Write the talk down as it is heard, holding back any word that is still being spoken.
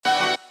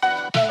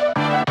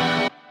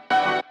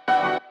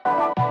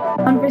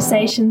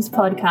Conversations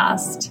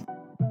podcast.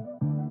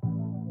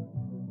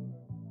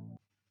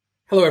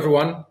 Hello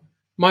everyone,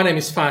 my name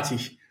is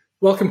Fatih.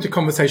 Welcome to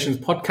Conversations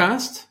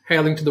podcast,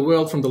 hailing to the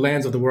world from the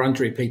lands of the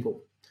Wurundjeri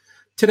people.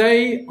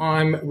 Today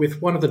I'm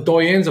with one of the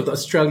doyens of the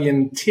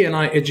Australian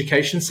TNI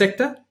education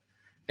sector,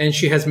 and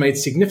she has made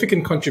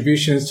significant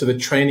contributions to the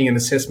training and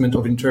assessment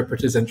of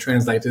interpreters and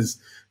translators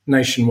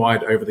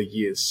nationwide over the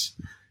years.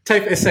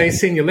 TAFE SA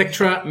Senior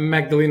Lecturer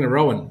Magdalena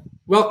Rowan.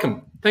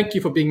 Welcome. Thank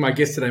you for being my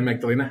guest today,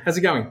 Magdalena. How's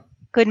it going?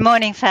 Good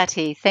morning,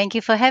 Fatih. Thank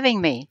you for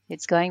having me.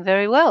 It's going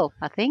very well,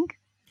 I think.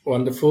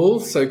 Wonderful.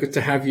 So good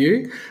to have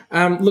you.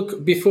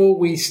 Look, before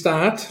we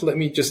start, let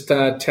me just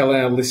tell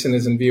our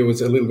listeners and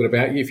viewers a little bit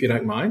about you, if you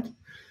don't mind.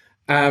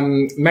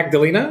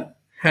 Magdalena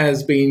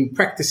has been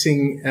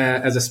practicing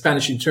as a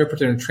Spanish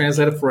interpreter and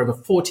translator for over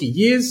 40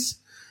 years.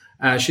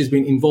 She's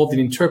been involved in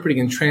interpreting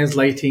and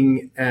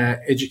translating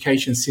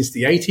education since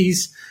the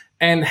 80s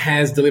and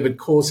has delivered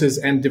courses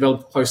and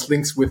developed close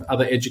links with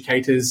other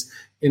educators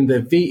in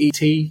the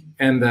VET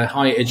and the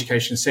higher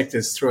education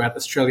sectors throughout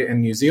Australia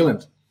and New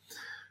Zealand.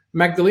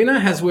 Magdalena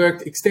has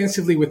worked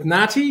extensively with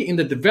NAATI in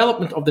the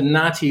development of the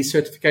NAATI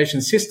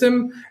certification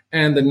system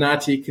and the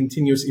NAATI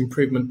Continuous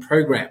Improvement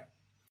Program.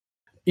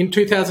 In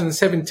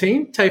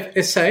 2017,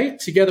 TAFE SA,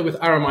 together with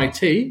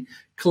RMIT,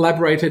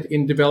 collaborated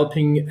in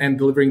developing and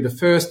delivering the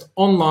first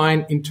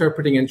online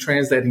interpreting and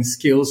translating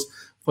skills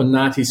for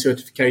NAATI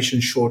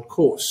certification short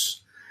course.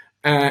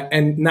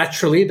 And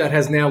naturally, that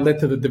has now led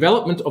to the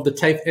development of the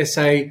TAFE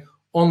SA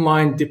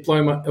online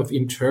diploma of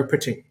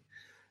interpreting.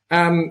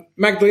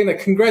 Magdalena,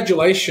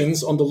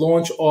 congratulations on the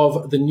launch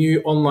of the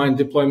new online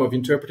diploma of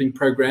interpreting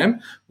program,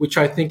 which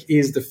I think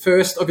is the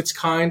first of its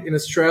kind in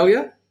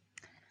Australia.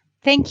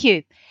 Thank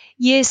you.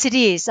 Yes, it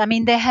is. I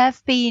mean, there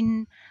have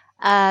been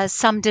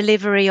some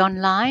delivery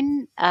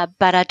online,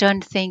 but I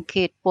don't think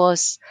it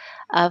was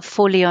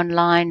fully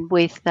online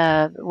with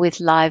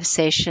live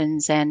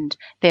sessions and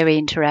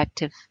very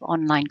interactive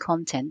online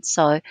content.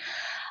 So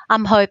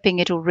I'm hoping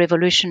it will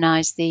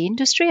revolutionize the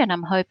industry, and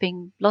I'm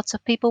hoping lots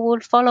of people will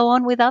follow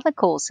on with other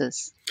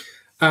courses.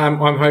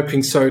 I'm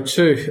hoping so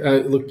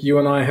too. Look, you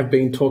and I have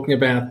been talking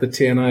about the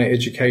TNI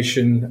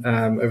education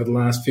over the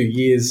last few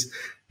years,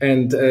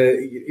 and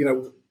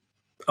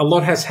a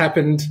lot has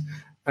happened,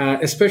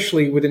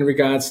 especially within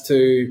regards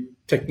to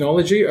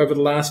technology over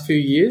the last few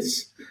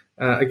years.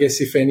 I guess,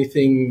 if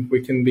anything,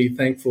 we can be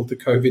thankful to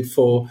COVID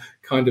for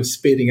kind of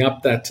speeding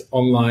up that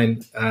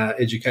online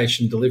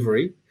education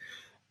delivery.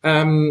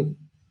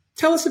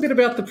 Tell us a bit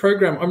about the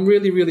program. I'm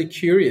really, really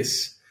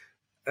curious.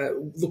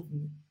 Look,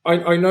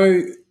 I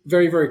know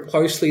very, very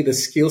closely the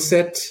skill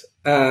set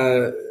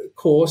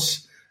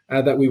course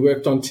that we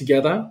worked on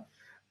together.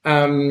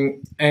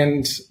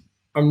 And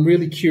I'm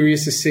really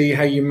curious to see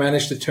how you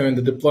managed to turn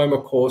the diploma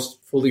course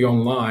fully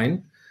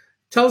online.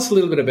 Tell us a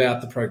little bit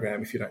about the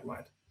program, if you don't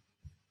mind.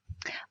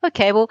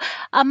 Okay, well,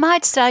 I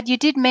might start. You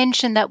did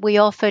mention that we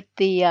offered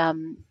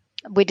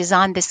we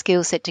designed the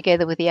skill set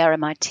together with the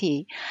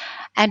RMIT.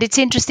 And it's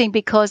interesting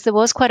because there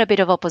was quite a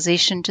bit of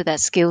opposition to that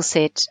skill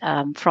set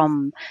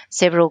from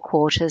several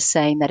quarters,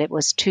 saying that it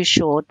was too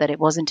short, that it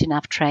wasn't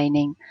enough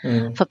training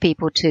for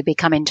people to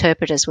become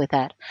interpreters with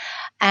that.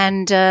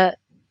 And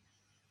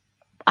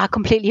I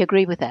completely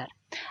agree with that.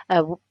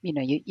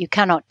 You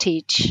cannot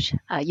teach,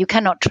 you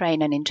cannot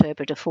train an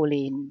interpreter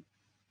fully in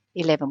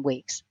 11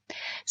 weeks.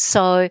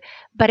 So,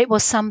 but it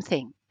was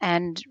something.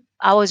 And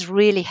I was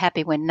really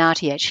happy when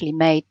NAATI actually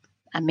made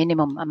a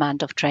minimum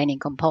amount of training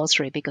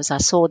compulsory, because I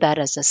saw that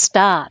as a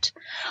start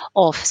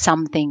of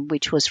something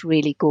which was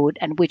really good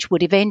and which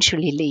would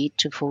eventually lead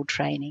to full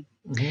training.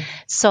 Mm-hmm.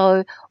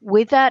 So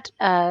with that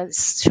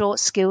short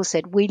skill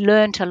set, we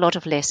learned a lot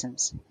of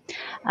lessons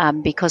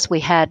because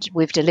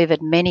we've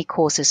delivered many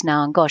courses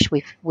now, and gosh,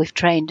 we've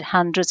trained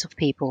hundreds of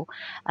people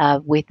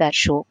with that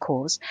short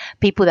course,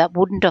 people that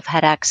wouldn't have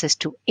had access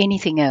to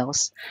anything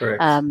else.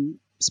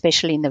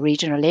 Especially in the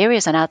regional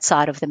areas and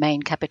outside of the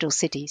main capital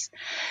cities.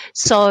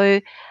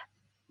 So,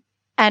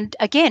 and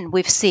again,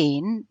 we've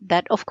seen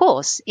that, of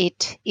course,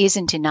 it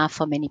isn't enough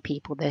for many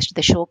people.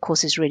 The short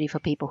course is really for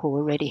people who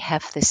already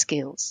have the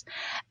skills.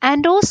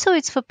 And also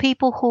it's for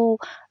people who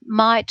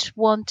might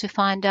want to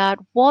find out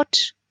what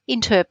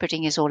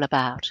interpreting is all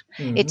about.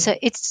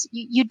 Mm-hmm.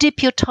 You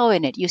dip your toe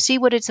in it. You see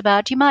what it's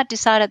about. You might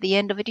decide at the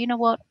end of it, you know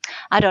what,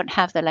 I don't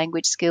have the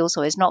language skills,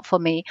 or it's not for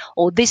me,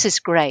 or this is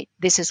great.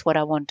 This is what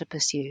I want to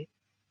pursue.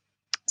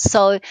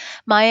 So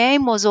my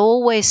aim was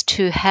always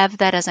to have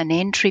that as an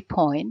entry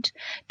point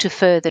to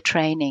further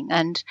training.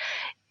 And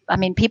I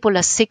mean, people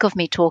are sick of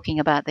me talking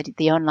about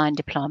the online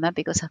diploma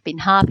because I've been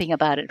harping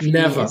about it for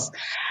years.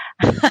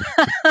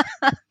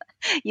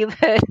 You've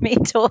heard me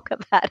talk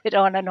about it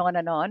on and on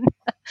and on.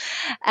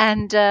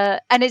 And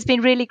it's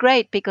been really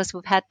great because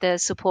we've had the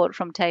support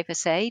from TAFE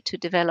SA to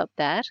develop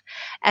that.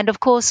 And of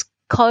course,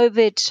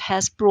 COVID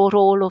has brought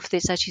all of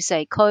this, as you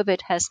say,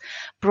 COVID has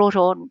brought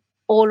on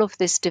all of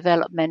this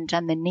development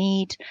and the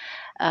need,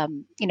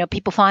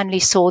 people finally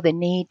saw the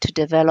need to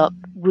develop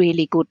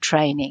really good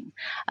training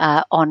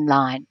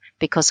online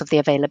because of the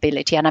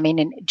availability. And I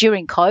mean,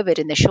 during COVID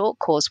in the short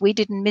course, we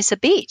didn't miss a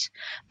beat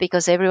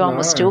because everyone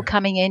was still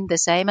coming in the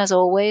same as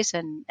always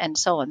and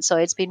so on. So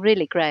it's been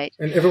really great.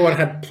 And everyone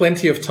had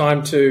plenty of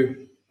time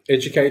to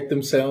educate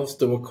themselves,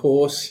 do a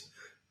course.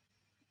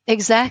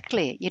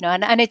 Exactly,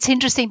 and it's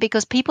interesting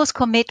because people's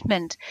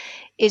commitment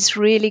is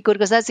really good,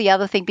 because that's the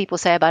other thing people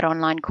say about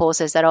online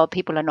courses, that,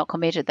 people are not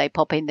committed, they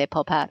pop in, they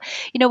pop out.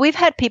 We've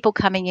had people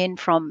coming in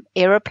from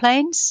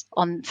aeroplanes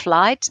on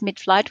flights,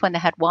 mid-flight when they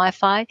had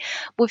Wi-Fi.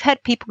 We've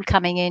had people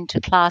coming into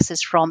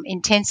classes from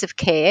intensive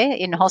care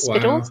in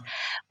hospitals. Wow.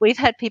 We've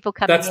had people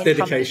coming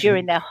in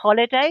during their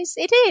holidays.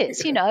 It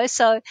is,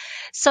 so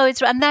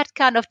it's, and that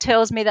kind of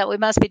tells me that we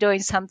must be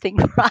doing something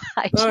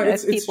right. No,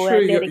 it's true.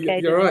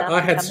 You're right.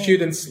 I had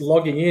students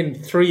logging in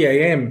 3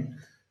 a.m.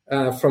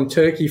 From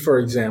Turkey, for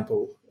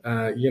example,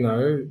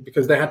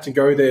 because they had to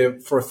go there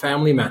for a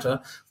family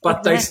matter, but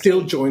exactly. They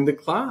still joined the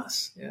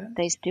class. Yeah.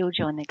 They still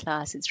join the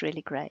class. It's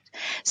really great.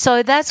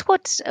 So that's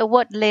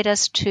what led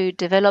us to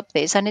develop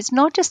this. And it's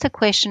not just a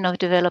question of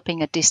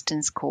developing a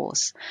distance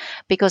course,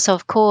 because,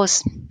 of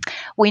course,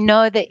 we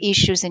know the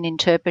issues in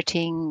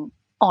interpreting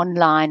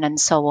online and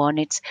so on.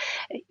 It's,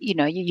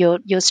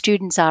 your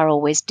students are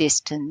always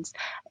distant.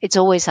 It's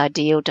always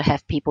ideal to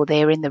have people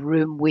there in the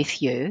room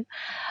with you.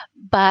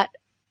 But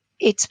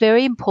it's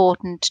very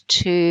important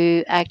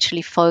to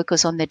actually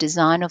focus on the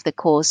design of the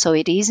course so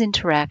it is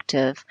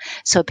interactive,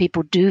 so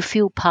people do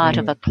feel part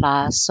of a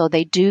class, so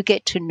they do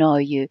get to know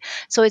you.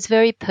 So it's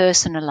very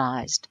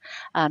personalized.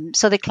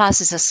 So the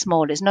classes are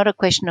small. It's not a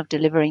question of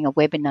delivering a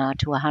webinar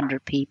to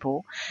 100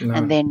 people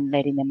and then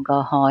letting them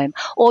go home,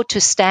 or to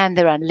stand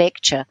there and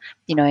lecture,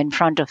 in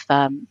front of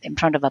a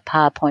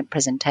PowerPoint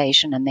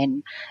presentation and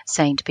then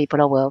saying to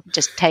people, oh, well,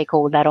 just take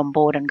all that on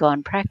board and go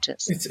and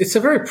practice. It's a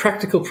very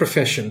practical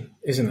profession,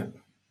 isn't it?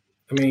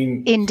 I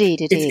mean, indeed,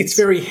 it is. It's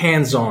very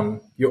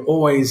hands-on. You're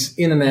always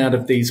in and out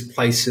of these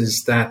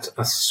places that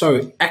are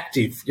so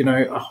active,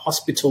 a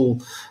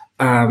hospital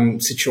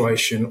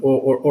situation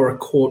or a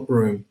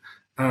courtroom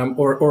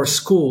or a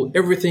school.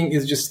 Everything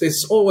is just,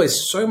 there's always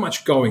so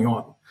much going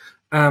on.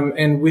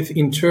 And with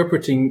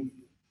interpreting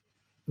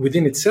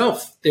within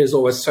itself, there's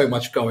always so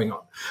much going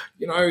on.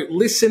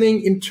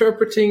 Listening,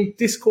 interpreting,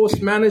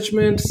 discourse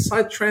management,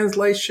 site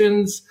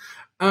translations,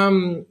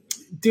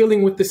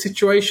 dealing with the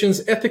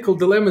situations, ethical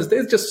dilemmas.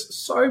 There's just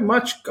so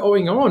much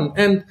going on.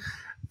 And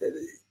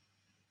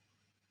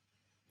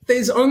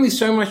there's only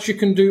so much you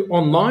can do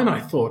online,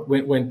 I thought,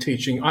 when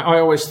teaching. I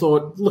always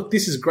thought, look,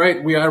 this is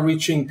great. We are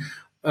reaching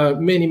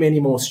many, many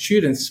more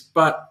students,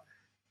 but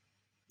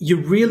you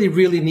really,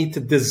 really need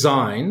to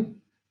design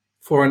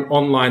for an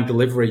online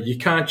delivery. You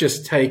can't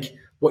just take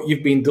what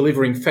you've been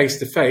delivering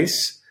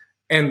face-to-face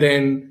and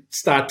then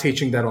start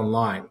teaching that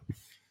online.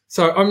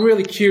 So I'm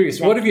really curious,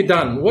 what have you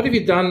done? What have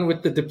you done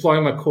with the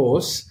diploma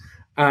course?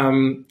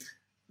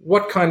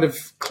 What kind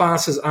of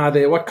classes are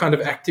there? What kind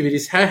of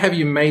activities? How have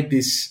you made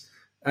this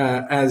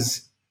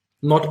as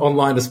not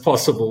online as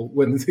possible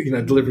when,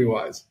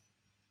 delivery-wise?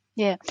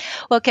 Yeah.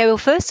 Okay. Well,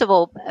 first of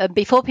all,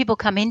 before people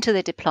come into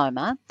the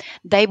diploma,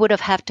 they would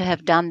have to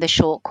have done the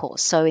short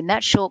course. So in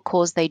that short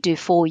course, they do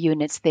 4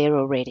 units there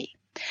already.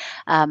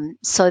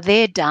 So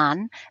they're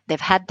done.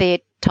 They've had their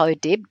toe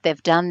dipped.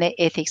 They've done their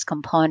ethics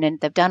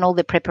component. They've done all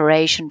the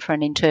preparation for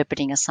an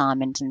interpreting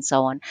assignment and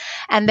so on.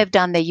 And they've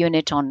done their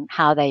unit on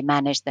how they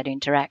manage that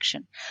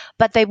interaction.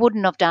 But they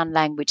wouldn't have done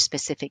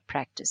language-specific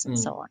practice and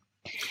so on.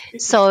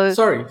 So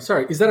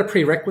sorry. Is that a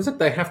prerequisite?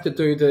 They have to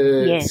do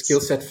the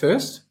skill set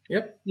first?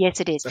 Yep. Yes,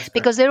 it is.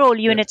 Because they're all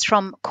units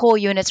from core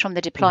units from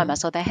the diploma.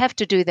 So they have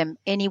to do them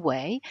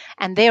anyway,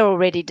 and they're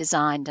already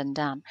designed and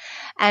done.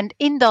 And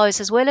in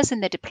those, as well as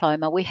in the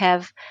diploma, we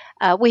have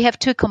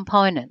 2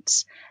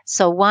 components.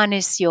 So one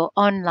is your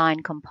online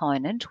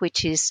component,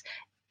 which is,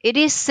 it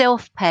is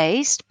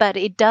self-paced, but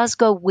it does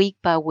go week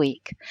by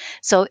week.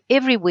 So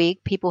every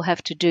week people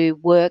have to do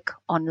work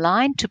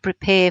online to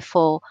prepare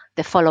for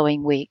the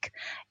following week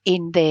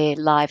in their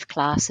live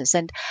classes.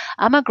 And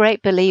I'm a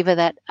great believer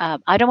that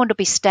I don't want to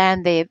be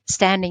standing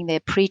there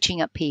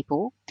preaching at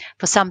people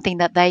for something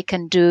that they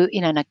can do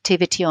in an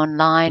activity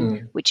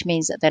online, which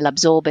means that they'll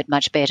absorb it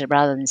much better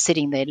rather than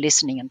sitting there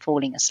listening and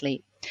falling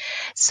asleep.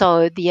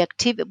 So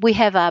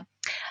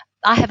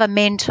I have a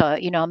mentor,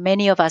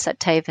 many of us at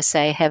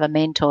TAFE have a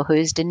mentor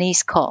who's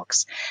Denise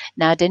Cox.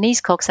 Now,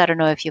 Denise Cox, I don't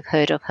know if you've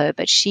heard of her,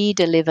 but she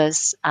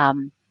delivers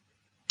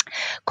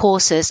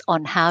courses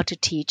on how to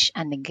teach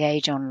and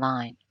engage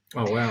online.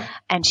 Oh, wow.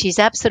 And she's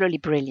absolutely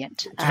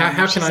brilliant.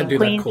 How can I do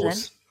that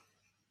course?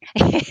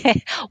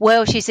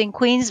 Well, she's in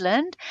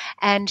Queensland,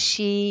 and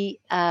she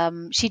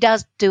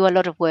does do a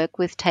lot of work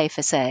with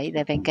TAFE.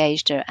 They've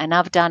engaged her, and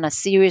I've done a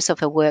series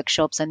of her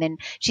workshops, and then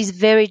she's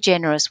very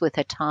generous with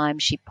her time.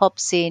 She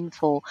pops in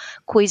for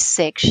quiz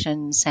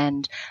sections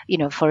and,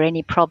 for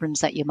any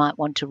problems that you might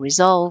want to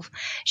resolve.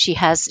 She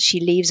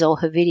leaves all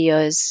her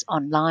videos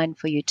online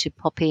for you to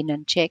pop in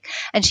and check,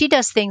 and she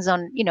does things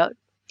on,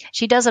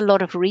 She does a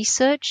lot of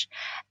research,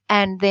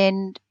 and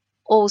then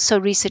also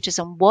researches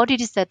on what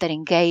it is that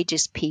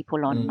engages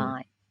people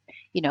online.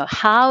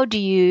 How do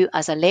you,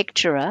 as a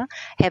lecturer,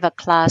 have a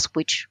class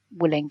which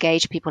will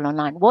engage people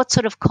online? What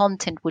sort of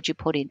content would you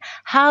put in?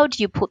 How do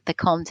you put the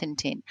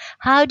content in?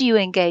 How do you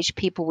engage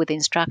people with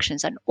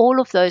instructions? And all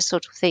of those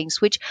sort of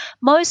things, which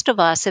most of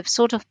us have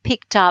sort of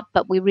picked up,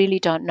 but we really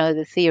don't know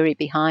the theory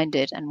behind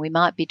it, and we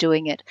might be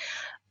doing it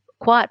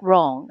quite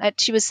wrong.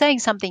 She was saying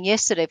something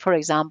yesterday, for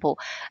example,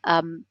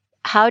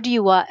 how do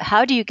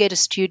you get a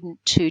student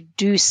to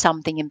do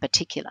something in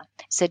particular?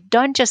 So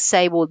don't just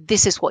say, well,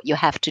 this is what you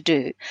have to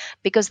do,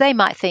 because they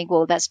might think,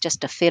 well, that's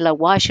just a filler.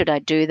 Why should I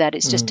do that?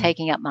 It's just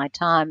taking up my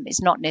time.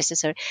 It's not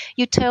necessary.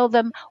 You tell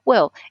them,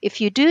 well,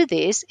 if you do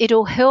this,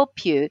 it'll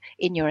help you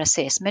in your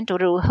assessment, or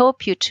it'll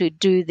help you to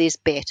do this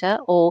better,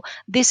 or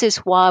this is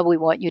why we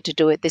want you to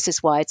do it. This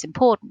is why it's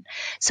important.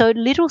 So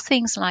little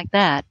things like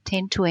that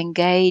tend to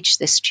engage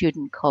the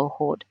student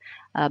cohort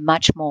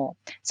much more.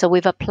 So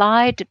we've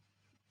applied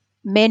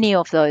many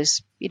of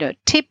those,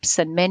 tips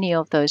and many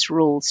of those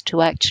rules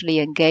to actually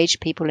engage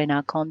people in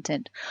our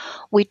content.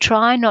 We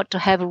try not to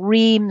have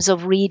reams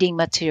of reading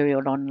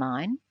material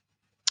online,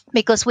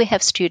 because we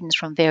have students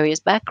from various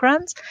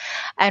backgrounds,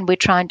 and we're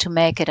trying to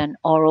make it an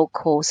oral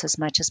course as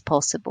much as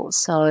possible.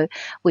 So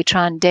we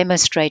try and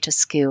demonstrate a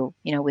skill,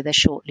 with a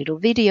short little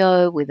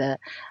video, with a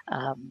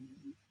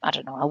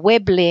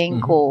web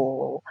link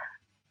or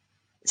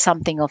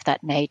something of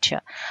that nature.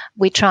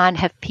 We try and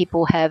have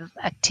people have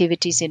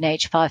activities in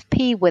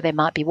H5P where they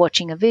might be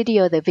watching a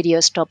video, the video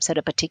stops at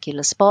a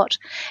particular spot,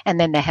 and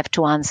then they have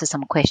to answer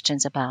some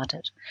questions about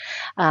it.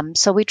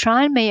 So we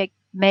try and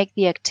make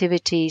the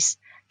activities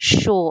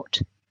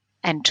short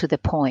and to the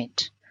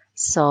point,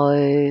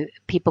 so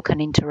people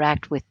can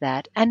interact with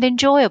that, and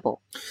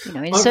enjoyable.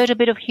 Insert a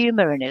bit of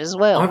humor in it as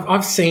well.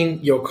 I've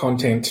seen your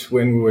content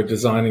when we were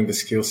designing the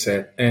skill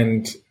set,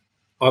 and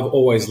I've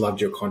always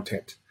loved your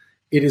content.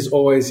 It is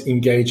always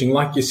engaging.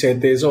 Like you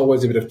said, there's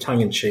always a bit of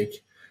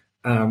tongue-in-cheek,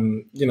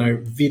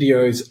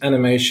 videos,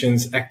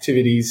 animations,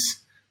 activities.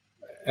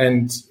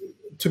 And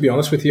to be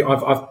honest with you,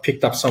 I've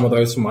picked up some of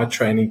those from my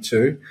training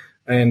too.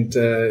 And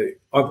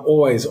I've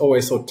always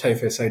thought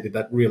TAFE SA did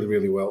that really,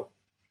 really well.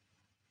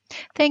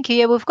 Thank you.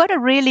 Yeah, we've got a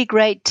really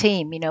great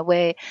team,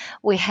 where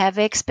we have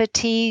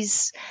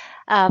expertise.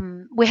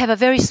 We have a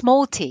very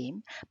small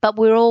team, but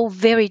we're all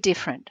very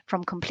different,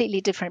 from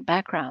completely different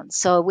backgrounds.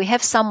 So we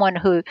have someone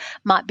who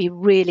might be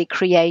really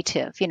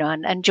creative,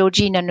 and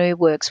Georgina Nu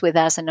works with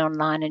us and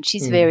online, and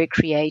she's very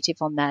creative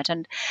on that.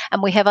 And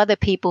we have other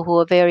people who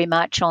are very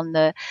much on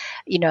the,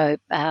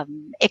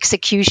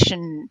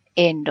 execution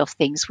end of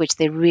things, which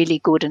they're really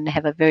good and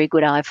have a very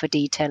good eye for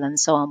detail and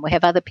so on. We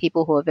have other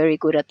people who are very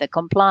good at the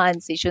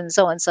compliance issue and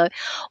so on. So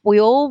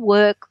we all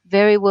work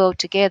very well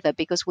together,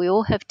 because we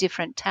all have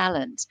different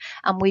talents,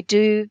 and we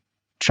do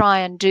try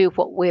and do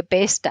what we're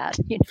best at,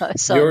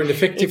 So you're an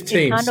effective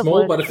team, kind of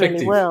small but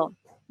effective. Really well.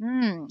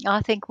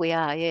 I think we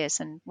are, yes,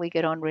 and we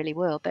get on really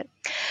well. But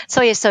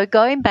so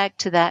going back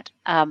to that,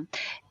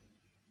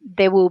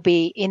 there will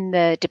be, in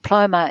the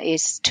diploma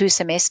is 2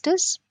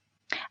 semesters.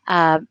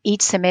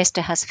 Each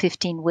semester has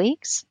 15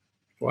 weeks.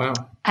 Wow.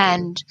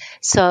 And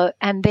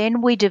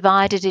then we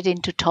divided it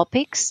into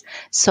topics.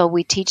 So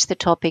we teach the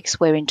topics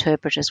where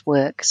interpreters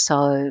work.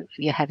 So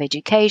you have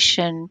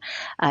education,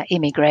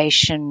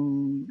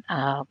 immigration,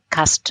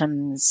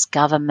 customs,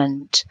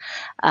 government,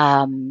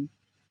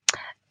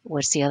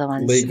 what's the other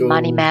ones? Legal,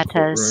 money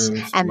matters,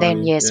 and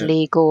then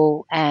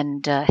legal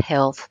and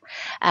health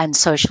and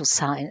social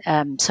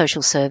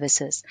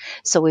services.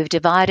 So we've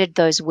divided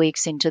those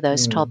weeks into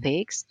those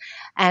topics,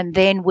 and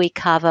then we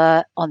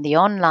cover, on the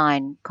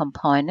online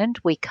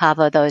component, we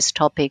cover those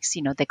topics,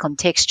 the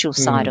contextual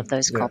side of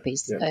those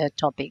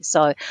topics.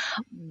 So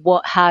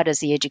how does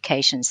the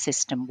education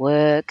system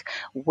work?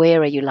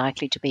 Where are you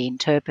likely to be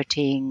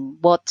interpreting?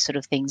 What sort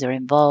of things are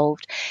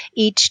involved?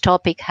 Each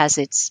topic has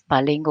its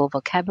bilingual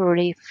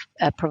vocabulary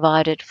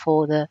provided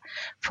for the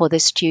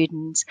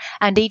students,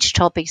 and each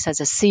topic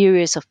has a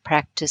series of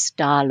practice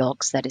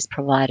dialogues that is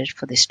provided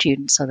for the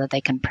students so that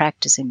they can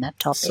practice in that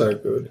topic. So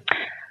good.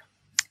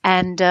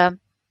 And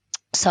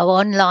so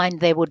online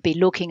they would be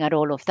looking at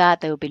all of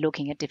that. They would be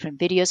looking at different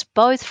videos,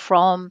 both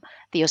from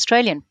the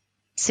Australian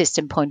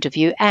system point of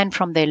view and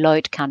from their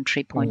load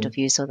country point of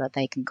view, so that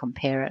they can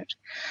compare it.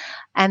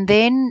 And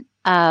then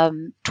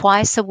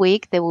twice a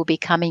week they will be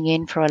coming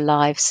in for a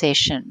live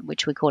session,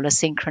 which we call a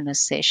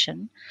synchronous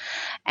session.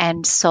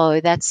 And so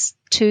that's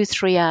 2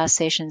 3-hour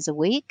sessions a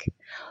week,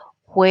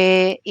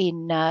 where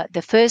in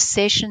the first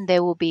session they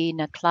will be in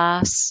a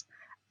class,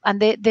 and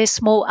they're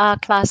small. Our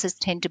classes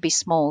tend to be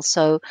small,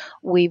 so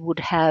we would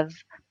have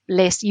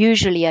less.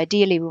 Usually,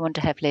 ideally, we want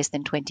to have less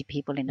than 20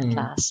 people in a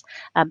class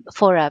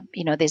for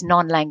there's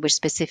non-language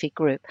specific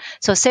group.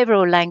 So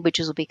several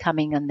languages will be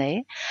coming in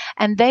there,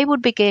 and they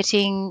would be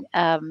getting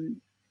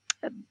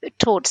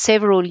taught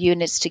several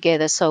units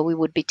together. So we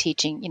would be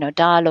teaching,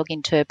 dialogue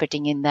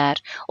interpreting in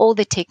that, all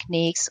the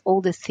techniques,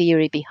 all the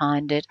theory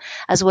behind it,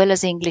 as well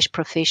as English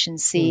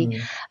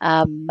proficiency,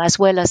 as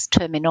well as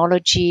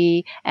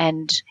terminology.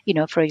 And,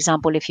 for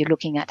example, if you're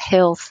looking at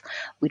health,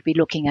 we'd be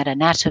looking at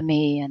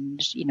anatomy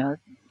and,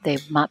 they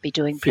might be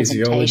doing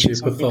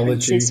presentations on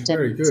different systems.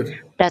 Very good.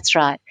 That's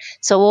right.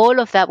 So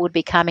all of that would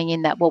be coming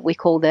in that what we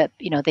call the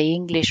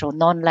English or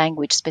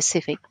non-language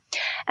specific.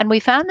 And we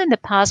found in the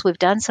past, we've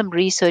done some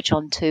research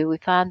on too, we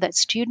found that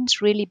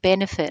students really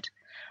benefit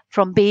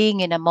from being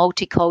in a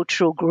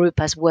multicultural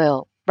group as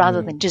well,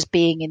 rather than just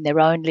being in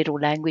their own little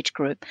language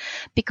group,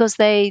 because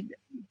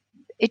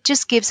it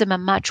just gives them a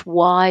much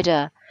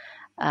wider,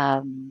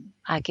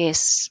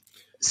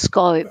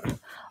 scope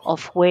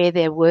of where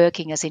they're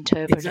working as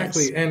interpreters.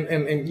 Exactly,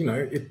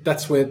 and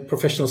that's where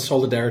professional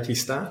solidarity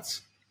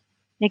starts.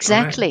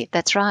 Exactly, right?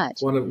 That's right.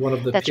 One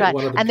of the and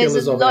pillars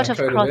there's a of lot our of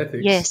code of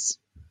ethics. Yes,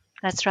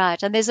 that's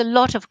right. And there's a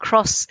lot of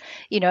cross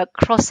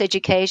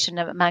education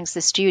amongst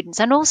the students,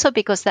 and also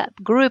because that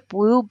group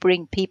will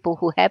bring people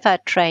who have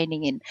had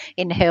training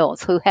in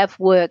health, who have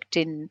worked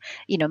in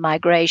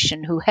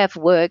migration, who have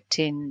worked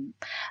in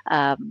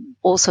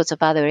all sorts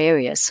of other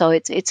areas. So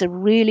it's a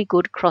really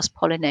good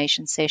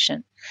cross-pollination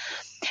session.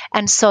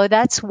 And so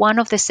that's one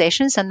of the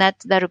sessions, and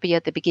that'll be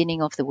at the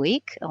beginning of the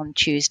week on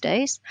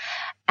Tuesdays.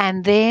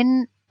 And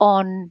then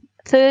on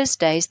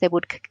Thursdays, they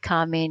would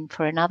come in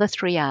for another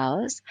 3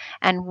 hours.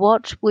 And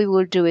what we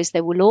will do is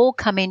they will all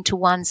come into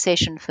one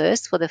session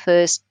first for the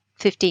first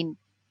 15,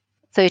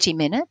 30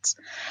 minutes,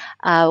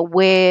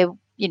 where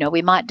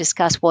we might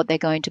discuss what they're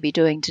going to be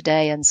doing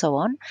today and so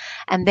on.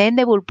 And then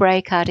they will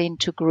break out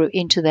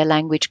into their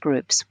language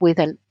groups with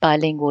a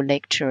bilingual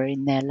lecturer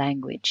in their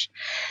language.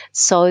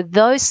 So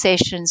those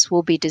sessions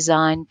will be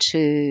designed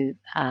to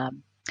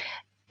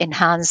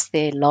enhance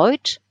their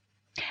load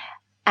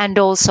and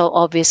also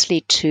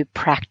obviously to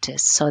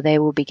practice. So they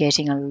will be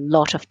getting a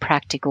lot of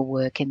practical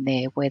work in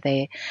there where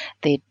they're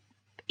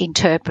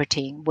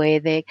interpreting,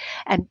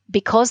 and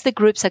because the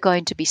groups are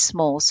going to be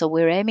small, so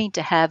we're aiming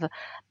to have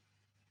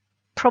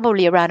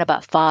probably around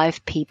about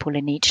 5 people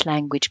in each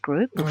language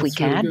group, if we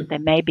can. They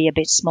may be a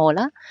bit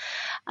smaller.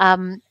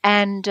 And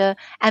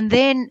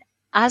then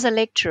as a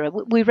lecturer,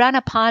 we ran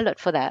a pilot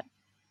for that.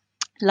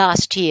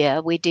 Last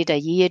year, we did a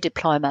year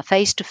diploma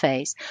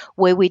face-to-face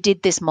where we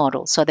did this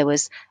model. So there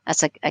was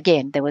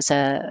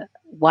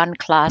one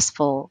class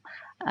for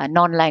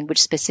non-language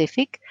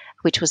specific,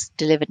 which was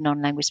delivered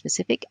non-language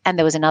specific, and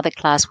there was another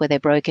class where they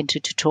broke into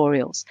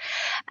tutorials.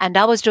 And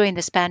I was doing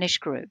the Spanish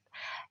group,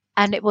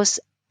 and it was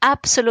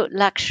absolute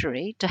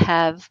luxury to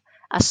have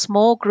a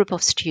small group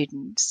of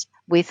students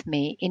with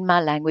me in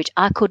my language.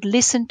 I could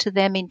listen to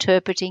them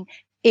interpreting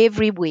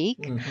every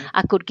week.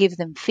 I could give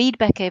them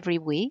feedback every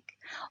week.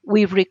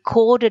 We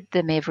recorded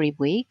them every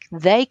week.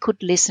 They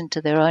could listen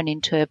to their own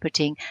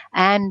interpreting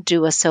and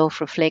do a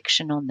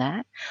self-reflection on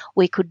that.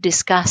 We could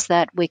discuss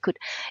that.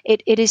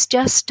 It is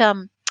just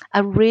a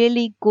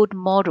really good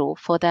model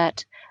for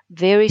that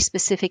very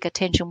specific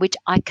attention, which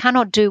I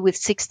cannot do with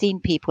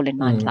 16 people in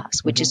my class,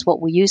 which is what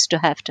we used to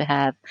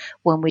have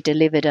when we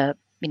delivered a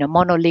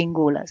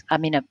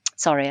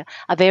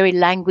very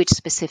language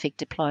specific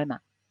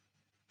diploma.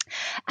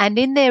 And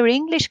in their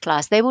English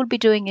class, they will be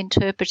doing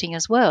interpreting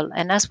as well.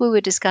 And as we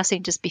were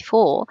discussing just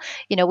before,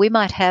 we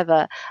might have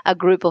a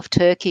group of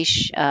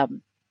Turkish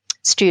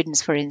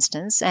students, for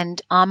instance,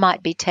 and I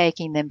might be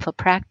taking them for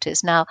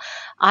practice. Now,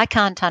 I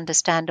can't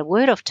understand a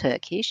word of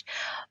Turkish,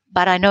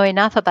 but I know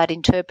enough about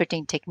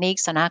interpreting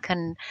techniques, and I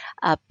can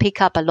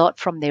pick up a lot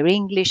from their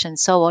English and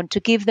so on to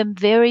give them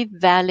very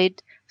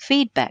valid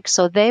feedback.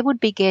 So they would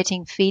be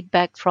getting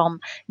feedback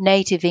from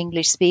native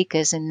English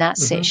speakers in that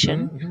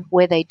session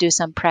where they do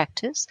some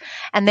practice.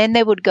 And then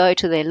they would go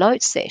to their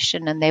LOTE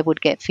session and they would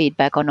get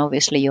feedback on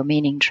obviously your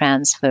meaning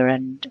transfer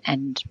and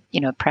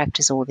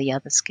practice all the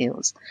other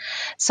skills.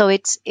 So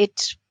it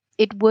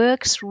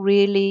works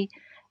really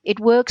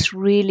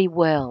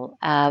well.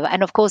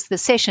 And of course the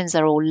sessions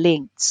are all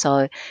linked.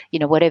 So,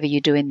 whatever you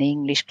do in the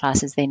English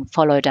class is then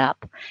followed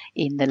up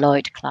in the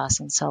LOTE class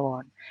and so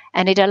on.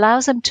 And it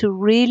allows them to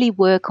really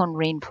work on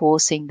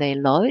reinforcing their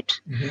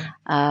LOTE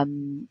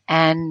and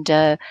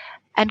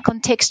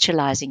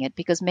contextualizing it,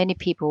 because many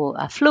people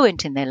are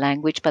fluent in their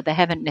language, but they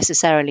haven't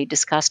necessarily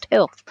discussed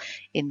health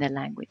in their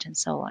language and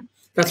so on.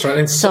 That's right.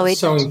 And it's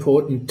so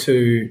important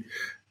to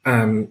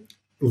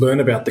learn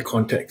about the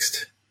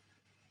context.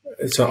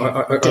 So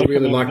I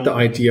really like the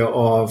idea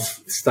of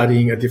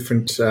studying a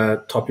different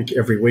topic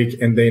every week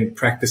and then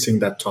practicing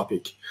that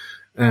topic.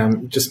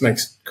 Just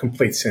makes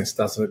complete sense,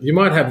 doesn't it? You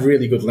might have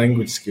really good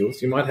language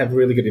skills, you might have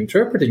really good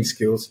interpreting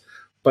skills,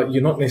 but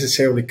you're not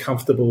necessarily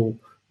comfortable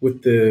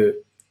with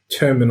the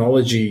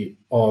terminology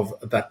of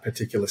that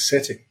particular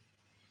setting.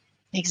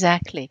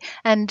 Exactly.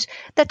 And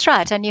that's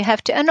right.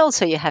 And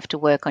also you have to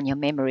work on your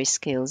memory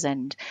skills.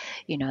 And,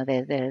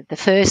 the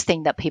first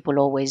thing that people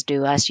always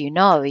do, as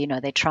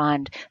they try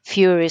and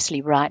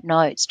furiously write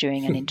notes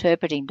during an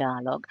interpreting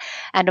dialogue.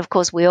 And of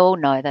course, we all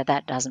know that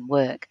that doesn't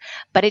work,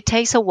 but it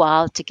takes a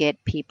while to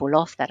get people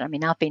off that. I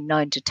mean, I've been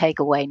known to take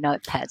away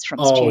notepads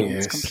from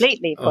students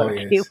completely for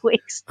a few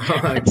weeks.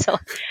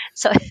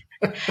 So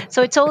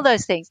it's all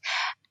those things.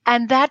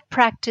 And that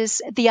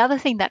practice, the other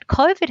thing that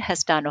COVID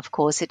has done, of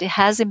course, it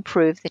has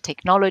improved the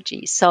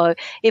technology. So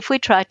if we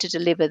tried to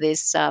deliver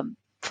this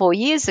 4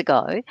 years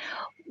ago,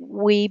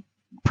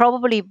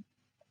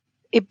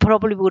 it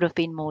probably would have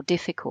been more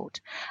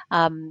difficult.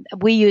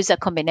 We use a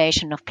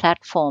combination of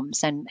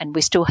platforms, and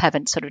we still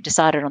haven't sort of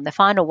decided on the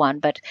final one,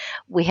 but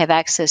we have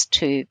access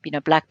to,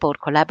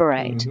 Blackboard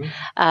Collaborate.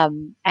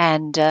 And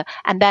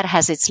that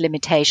has its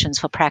limitations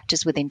for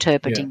practice with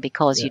interpreting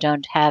because you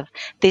don't have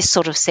this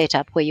sort of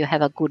setup where you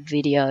have a good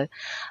video,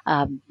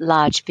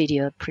 large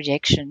video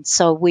projection.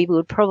 So we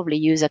would probably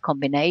use a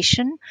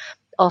combination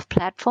of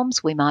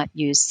platforms. We might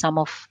use some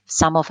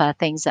of our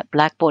things that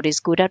Blackboard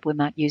is good at. We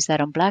might use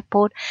that on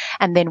Blackboard,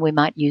 and then we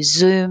might use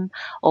Zoom,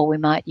 or we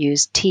might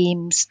use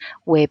Teams,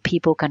 where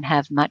people can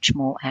have much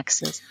more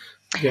access.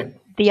 Yeah.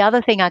 The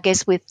other thing, I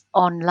guess, with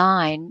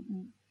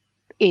online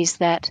is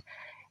that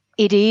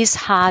it is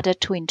harder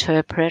to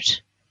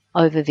interpret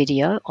over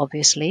video,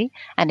 obviously,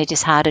 and it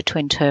is harder to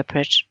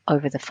interpret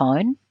over the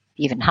phone.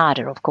 Even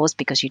harder, of course,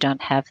 because you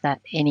don't have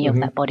any of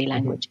that body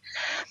language.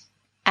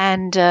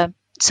 And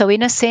so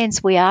in a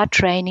sense, we are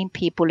training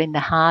people in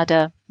the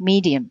harder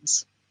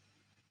mediums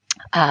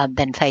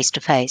than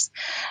face-to-face.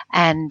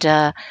 And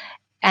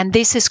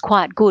this is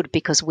quite good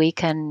because we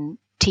can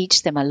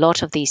teach them a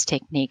lot of these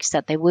techniques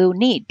that they will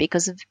need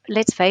because,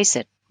 let's face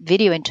it,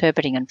 video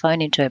interpreting and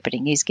phone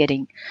interpreting is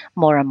getting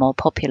more and more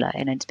popular,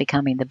 and it's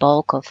becoming the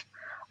bulk of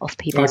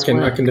people's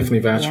work. I can definitely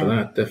vouch for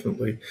that,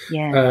 definitely.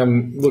 Yeah.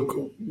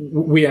 Look,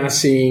 we are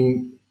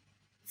seeing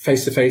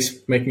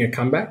face-to-face making a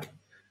comeback.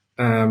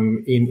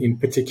 In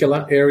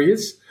particular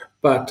areas,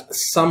 but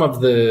some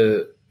of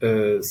the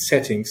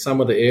settings,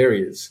 some of the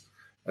areas,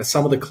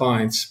 some of the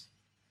clients,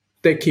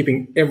 they're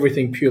keeping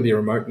everything purely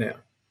remote now,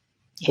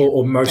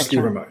 or mostly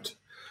remote.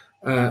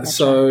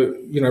 So,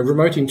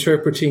 remote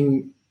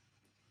interpreting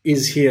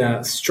is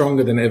here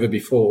stronger than ever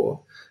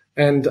before.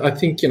 And I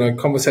think,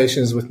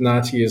 conversations with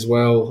Nati as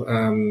well,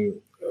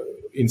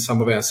 in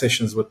some of our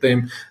sessions with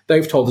them,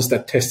 they've told us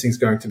that testing is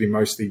going to be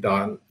mostly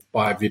done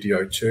by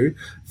video too,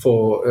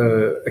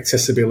 for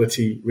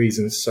accessibility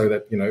reasons, so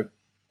that,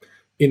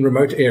 in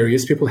remote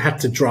areas, people had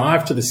to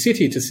drive to the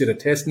city to sit a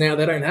test. Now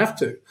they don't have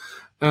to.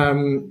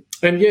 And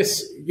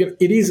yes,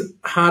 it is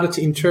harder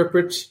to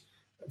interpret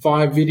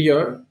via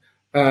video.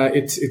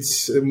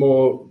 It's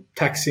more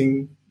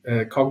taxing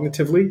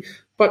cognitively,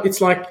 but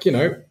it's like,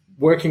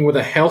 working with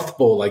a health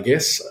ball, I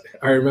guess.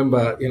 I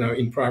remember,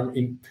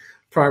 in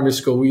primary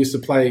school, we used to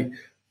play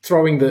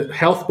throwing the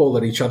health ball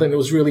at each other, and it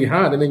was really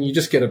hard. And then you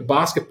just get a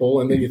basketball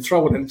and then you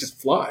throw it and it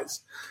just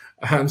flies.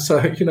 So,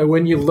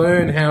 when you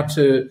learn how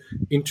to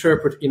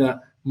interpret in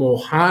a more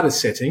harder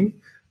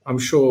setting, I'm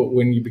sure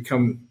when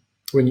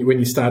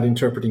you start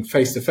interpreting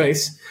face to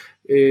face,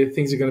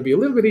 things are going to be a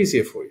little bit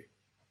easier for you.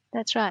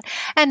 That's right.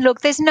 And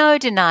look, there's no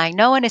denying,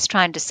 no one is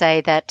trying to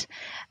say that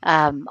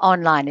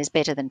online is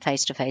better than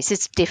face to face.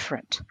 It's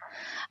different.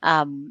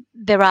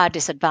 There are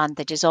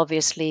disadvantages,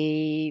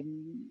 obviously.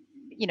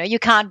 You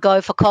can't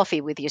go for coffee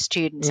with your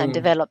students and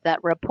develop that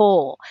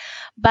rapport.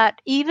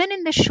 But even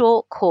in the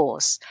short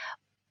course,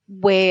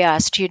 where our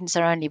students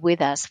are only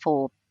with us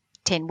for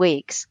 10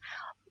 weeks,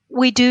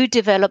 we do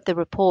develop the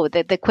rapport.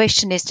 The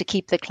question is to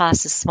keep the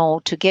classes small,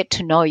 to get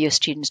to know your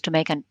students, to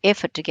make an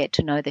effort to get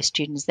to know the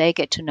students. They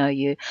get to know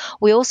you.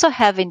 We also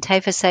have in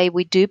TAFE,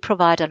 we do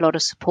provide a lot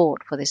of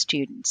support for the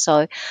students.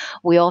 So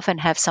we often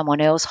have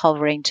someone else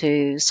hovering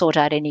to sort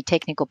out any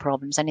technical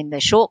problems. And in the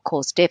short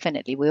course,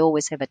 definitely, we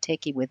always have a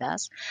techie with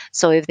us.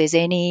 So if there's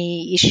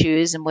any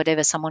issues and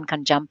whatever, someone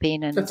can jump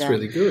in and that's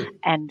really good.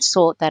 And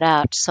sort that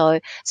out.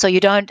 So you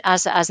don't,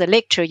 as a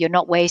lecturer, you're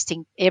not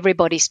wasting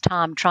everybody's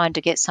time trying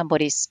to get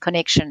somebody's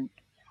connection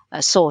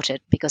sorted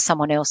because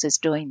someone else is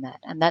doing that,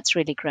 and that's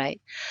really great.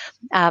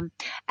 And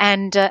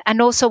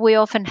also we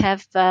often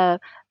have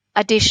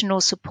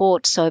additional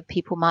support, so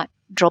people might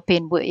drop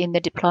in the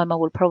diploma.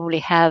 We'll probably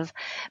have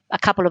a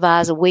couple of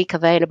hours a week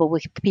available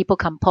where people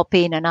can pop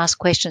in and ask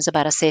questions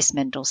about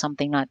assessment or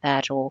something like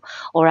that, or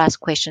ask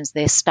questions.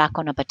 They're stuck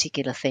on a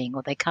particular thing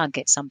or they can't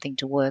get something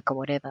to work or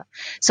whatever.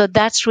 So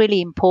that's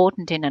really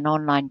important in an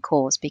online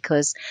course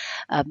because,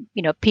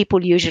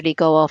 people usually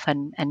go off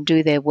and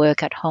do their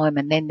work at home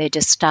and then they're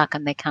just stuck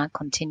and they can't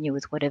continue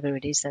with whatever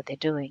it is that they're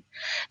doing.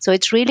 So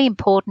it's really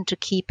important to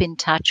keep in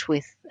touch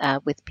with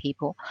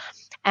people.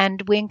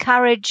 And we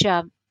encourage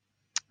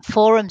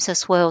forums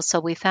as well. So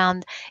we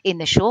found in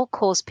the short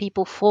course,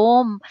 people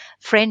form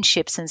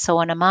friendships and so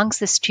on amongst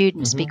the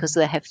students because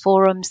they have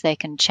forums, they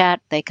can chat,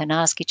 they can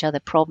ask each other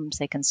problems,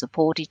 they can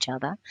support each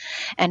other.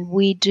 And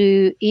we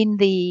do in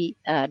the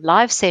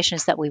live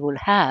sessions that we will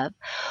have,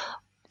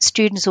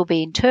 students will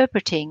be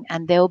interpreting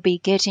and they'll be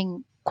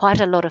getting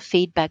quite a lot of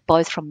feedback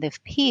both from their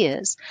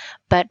peers,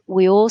 but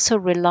we also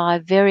rely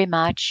very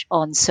much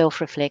on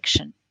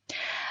self-reflection.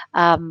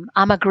 I'm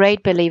a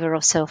great believer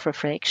of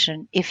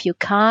self-reflection. If you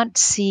can't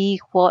see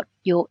what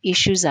your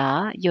issues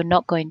are, you're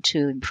not going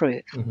to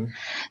improve. Mm-hmm.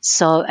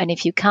 So, and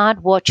if you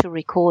can't watch your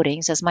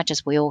recordings, as much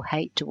as we all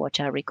hate to watch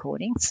our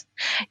recordings,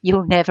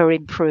 you'll never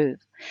improve.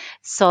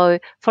 So,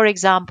 for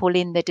example,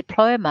 in the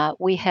diploma,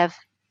 we have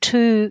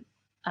two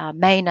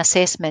main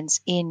assessments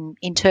in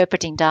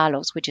interpreting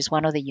dialogues, which is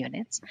one of the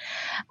units.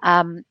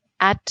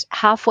 At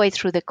halfway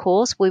through the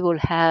course, we will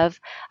have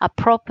a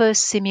proper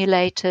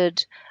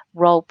simulated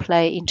role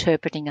play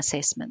interpreting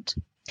assessment.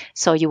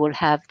 So you will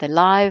have the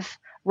live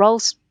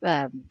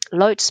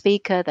Lote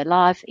speaker, the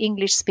live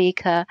English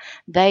speaker.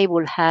 They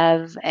will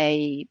have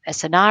a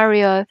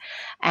scenario,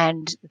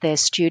 and their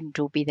student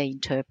will be the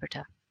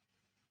interpreter.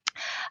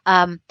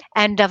 And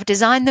I've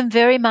designed them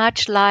very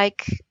much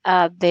like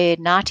their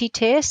NAATI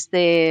test.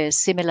 They're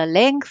similar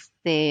length,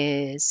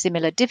 they're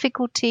similar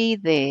difficulty,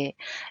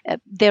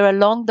 they're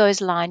along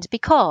those lines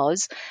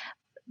because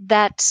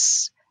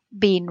that's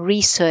been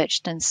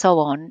researched and so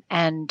on,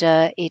 and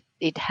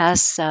it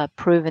has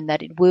proven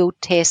that it will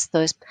test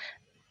those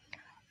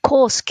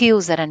core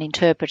skills that an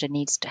interpreter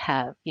needs to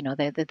have,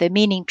 the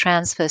meaning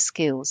transfer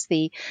skills,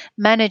 the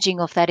managing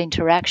of that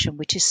interaction,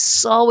 which is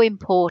so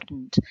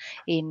important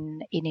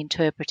in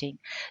interpreting.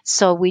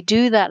 So we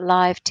do that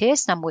live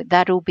test, and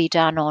that will be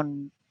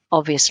done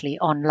obviously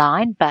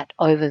online, but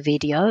over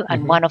video,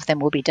 and one of them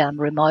will be done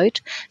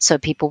remote, so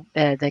people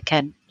they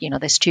can,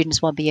 the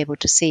students won't be able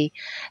to see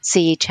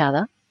each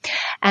other.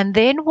 And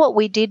then what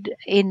we did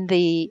in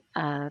the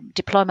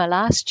diploma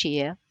last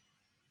year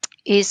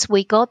is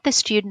we got the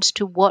students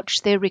to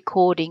watch their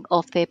recording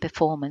of their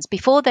performance.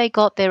 Before they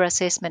got their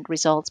assessment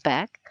results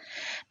back,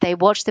 they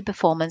watched the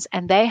performance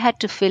and they had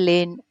to fill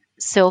in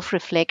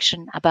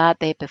self-reflection about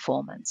their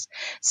performance.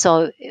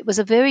 So it was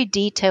a very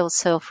detailed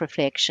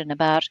self-reflection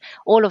about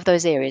all of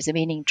those areas, the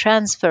meaning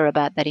transfer,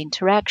 about that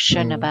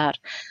interaction, about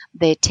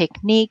their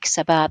techniques,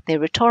 about their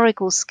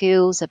rhetorical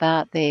skills,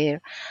 about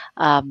their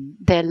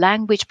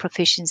language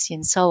proficiency,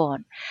 and so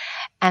on.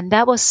 And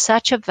that was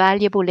such a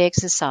valuable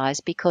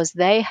exercise because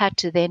they had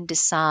to then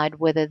decide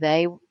whether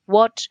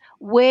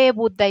where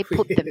would they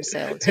put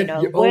themselves,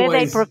 were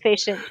they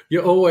proficient?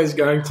 You're always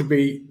going to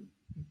be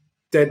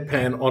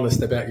deadpan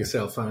honest about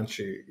yourself, aren't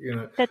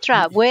you? That's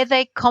right. Were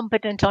they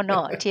competent or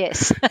not?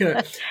 Yes.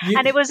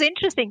 And it was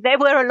interesting. They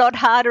were a lot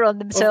harder on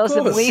themselves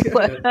than we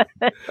were.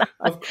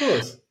 Of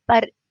course.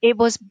 But it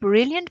was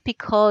brilliant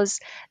because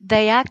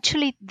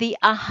the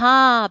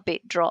aha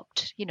bit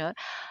dropped, so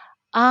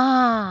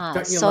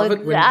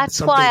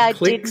that's why I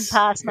didn't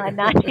pass my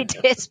NAATI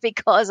test,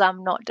 because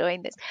I'm not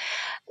doing this.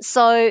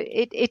 So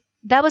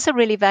that was a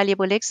really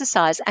valuable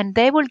exercise, and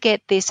they will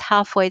get this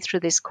halfway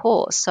through this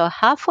course. So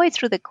halfway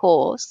through the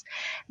course,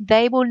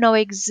 they will know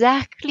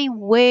exactly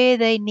where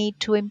they need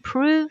to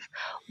improve,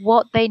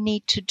 what they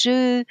need to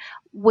do,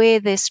 where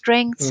their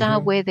strengths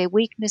are, where their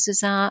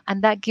weaknesses are,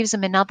 and that gives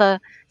them another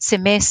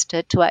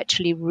semester to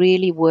actually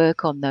really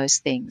work on those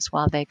things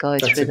while they go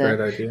through That's a great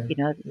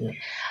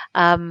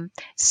idea.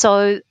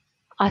 So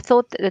I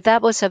thought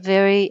that was a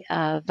very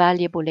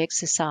valuable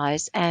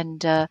exercise,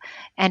 and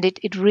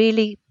it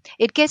really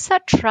gets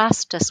that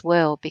trust as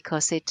well,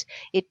 because it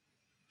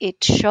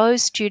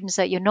shows students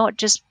that you're not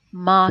just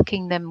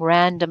marking them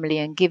randomly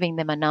and giving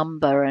them a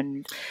number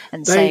and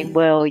saying,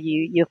 well,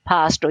 you've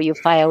passed or you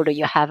failed or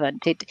you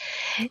haven't.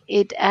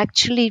 It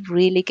actually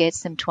really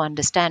gets them to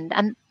understand,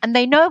 and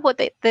they know what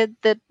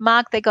the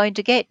mark they're going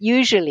to get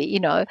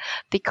usually,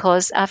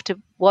 because after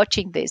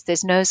watching this,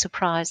 there's no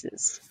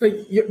surprises.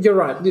 You're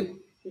right.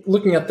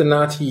 Looking at the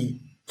NAATI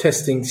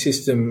testing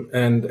system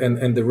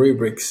and the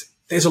rubrics,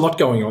 there's a lot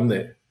going on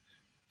there.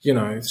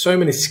 So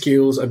many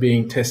skills are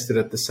being tested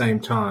at the same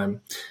time.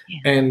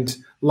 Yeah. And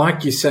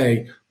like you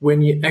say,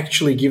 when you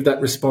actually give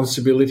that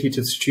responsibility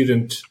to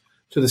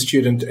the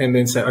student and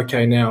then say,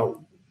 okay,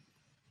 now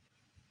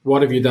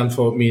what have you done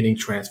for meaning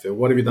transfer?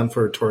 What have you done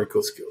for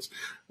rhetorical skills?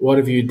 What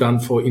have you done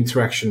for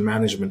interaction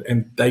management?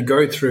 And they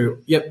go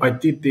through, yep, I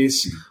did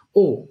this.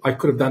 Oh, I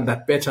could have done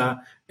that better.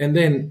 And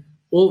then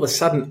all of a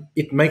sudden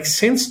it makes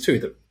sense to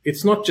them.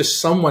 It's not just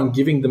someone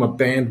giving them a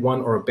band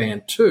 1 or a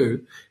band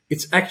 2.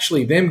 It's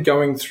actually them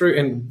going through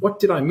and what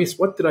did I miss?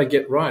 What did I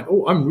get right?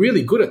 Oh, I'm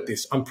really good at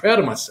this. I'm proud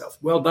of myself.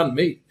 Well done,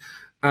 me.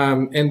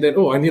 And then,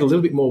 I need a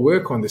little bit more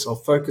work on this. I'll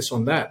focus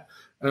on that.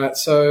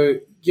 So,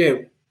 yeah,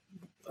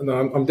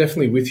 no, I'm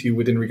definitely with you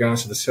in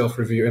regards to the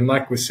self-review. And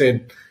like we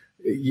said,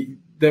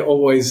 they're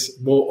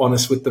always more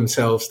honest with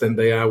themselves than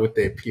they are with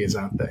their peers,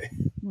 aren't they?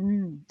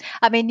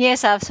 I mean,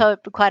 yes, I've told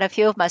quite a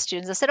few of my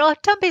students, I said, oh,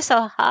 don't be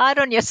so hard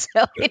on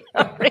yourself,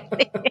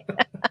 really.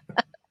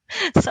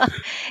 So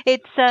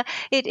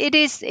it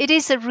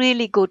is a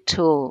really good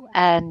tool,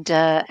 and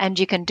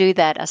you can do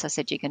that, as I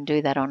said, you can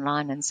do that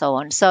online and so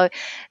on. So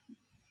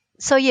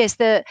So yes,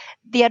 the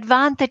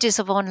advantages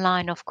of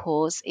online, of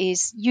course,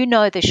 is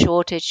the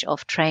shortage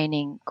of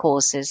training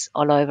courses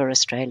all over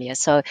Australia.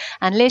 So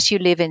unless you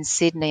live in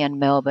Sydney and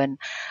Melbourne,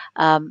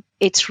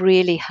 it's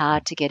really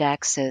hard to get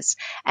access.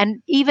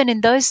 And even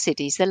in those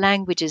cities, the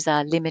languages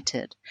are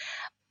limited.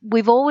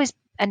 We've always,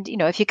 and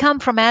if you come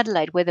from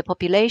Adelaide, where the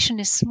population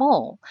is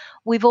small,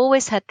 we've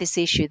always had this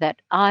issue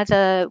that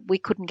either we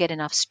couldn't get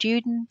enough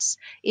students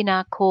in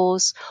our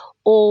course,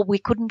 or we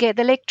couldn't get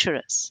the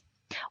lecturers.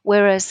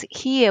 Whereas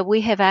here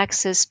we have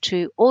access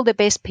to all the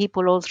best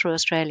people all through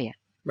Australia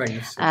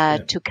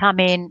to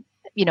come in,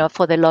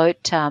 for the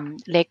low-term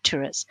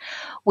lecturers,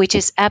 which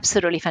is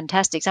absolutely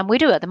fantastic. And we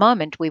do at the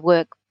moment, we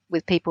work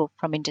with people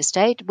from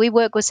interstate. We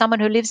work with someone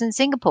who lives in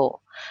Singapore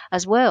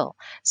as well.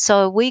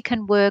 So we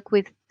can work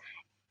with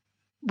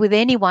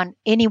anyone,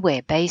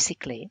 anywhere,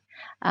 basically.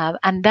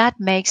 And that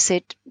makes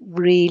it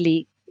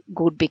really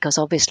good because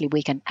obviously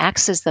we can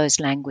access those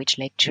language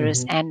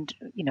lecturers and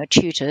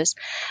tutors,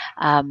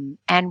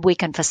 and we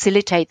can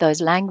facilitate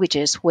those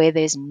languages where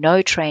there's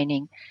no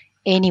training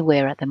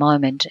anywhere at the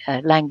moment,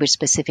 language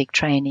specific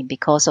training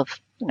because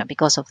of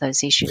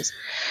those issues.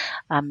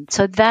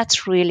 So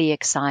that's really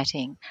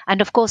exciting.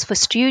 And of course for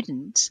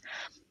students,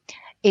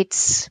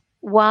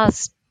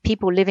 whilst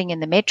people living in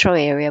the metro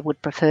area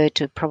would prefer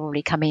to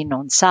probably come in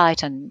on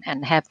site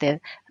and have their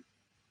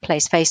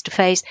place face to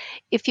face,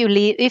 if you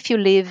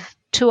live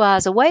 2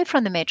 hours away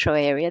from the metro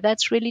area,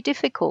 that's really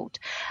difficult.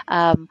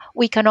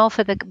 We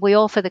offer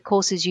the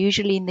courses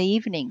usually in the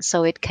evening,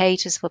 so it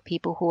caters for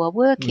people who are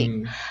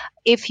working.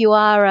 If you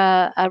are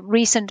a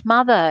recent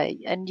mother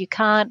and you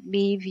can't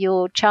leave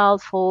your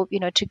child for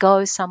to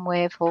go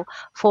somewhere for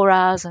 4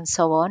 hours and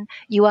so on,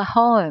 you are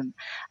home.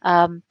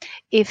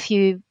 If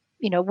you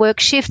work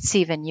shifts,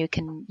 even you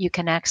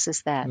can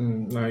access that.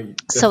 No,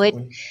 so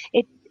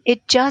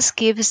it just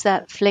gives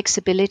that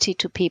flexibility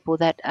to people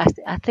that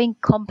I think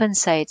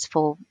compensates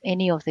for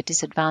any of the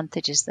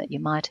disadvantages that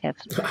you might have.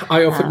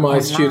 I offered my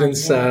online,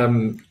 students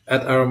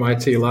at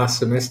RMIT last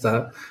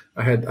semester.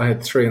 I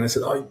had 3, and I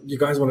said, "Oh, you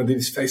guys want to do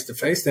this face to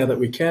face now that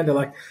we can?" They're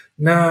like,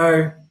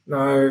 "No,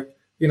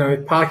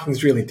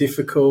 parking's really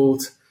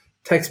difficult.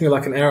 Takes me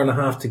like an hour and a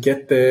half to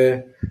get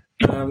there.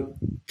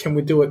 Can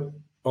we do it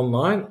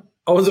online?"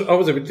 I was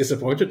a bit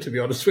disappointed, to be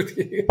honest with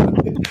you,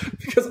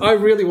 because I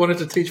really wanted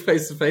to teach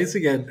face to face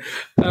again.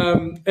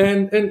 And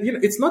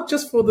it's not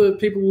just for the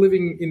people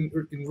living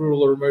in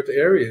rural or remote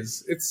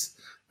areas.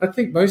 I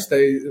think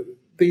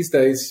these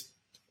days,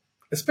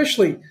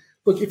 especially,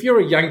 look, if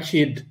you're a young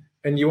kid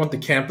and you want the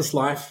campus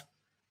life,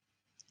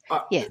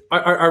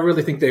 I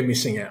really think they're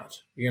missing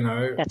out.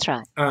 That's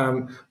right.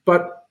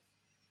 But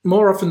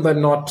more often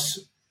than not,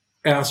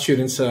 our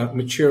students are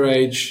mature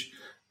age.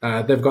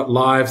 They've got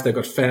lives, they've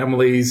got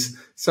families.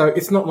 So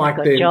it's not like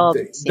they've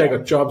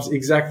got jobs.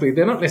 Exactly.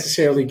 They're not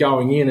necessarily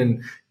going in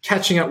and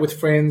catching up with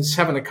friends,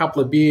 having a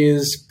couple of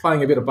beers,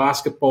 playing a bit of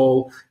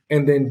basketball,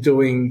 and then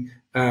doing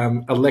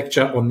a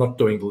lecture, or not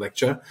doing the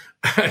lecture,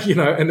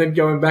 and then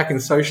going back and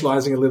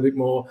socializing a little bit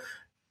more,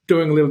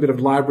 doing a little bit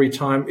of library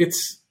time.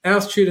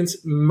 Our students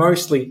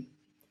mostly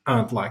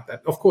aren't like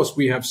that. Of course,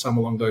 we have some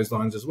along those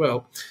lines as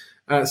well.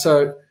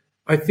 So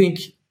I think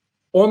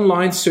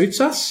online suits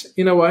us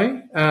in a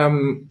way,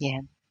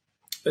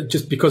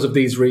 just because of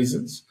these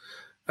reasons.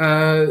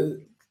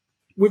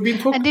 We've been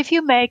talking, and if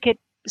you make it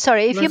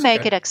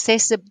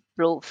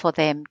accessible for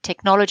them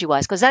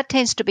technology-wise, because that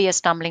tends to be a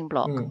stumbling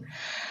block.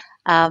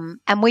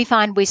 And we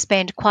find we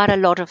spend quite a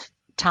lot of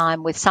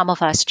time with some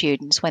of our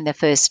students when they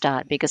first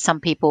start, because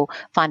some people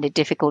find it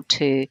difficult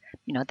to,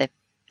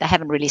 they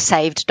haven't really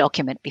saved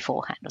document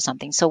beforehand or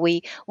something. So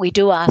we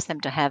do ask them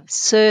to have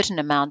certain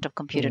amount of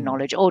computer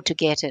knowledge or to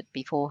get it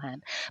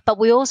beforehand. But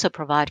we also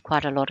provide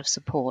quite a lot of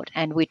support,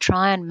 and we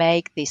try and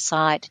make the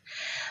site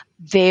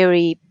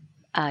very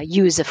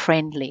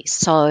user-friendly.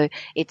 So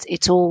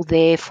it's all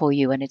there for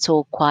you and it's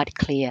all quite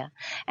clear.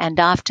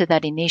 And after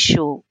that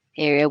initial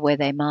area where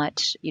they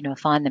might,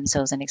 find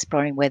themselves and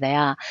exploring where they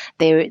are,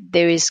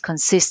 there is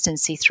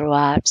consistency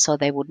throughout, so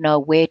they would know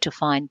where to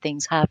find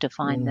things, how to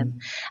find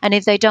them. And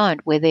if they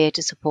don't, we're there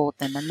to support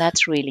them, and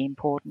that's really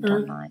important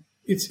online.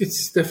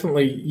 It's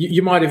definitely,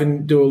 you might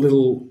even do a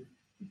little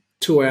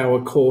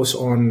 2-hour course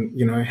on,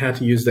 how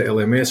to use the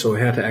LMS or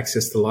how to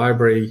access the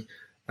library.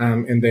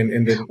 And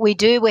then we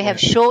have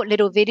short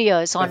little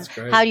videos on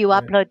how do you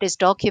upload this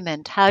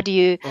document, how do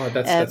you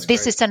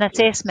this is an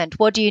assessment,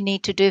 what do you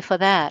need to do for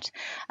that.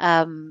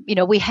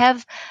 We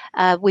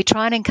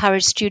try and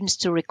encourage students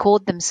to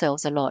record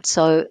themselves a lot.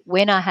 So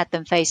when I had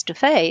them face to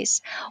face,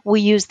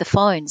 we use the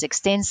phones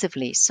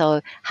extensively.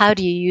 So how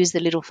do you use the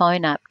little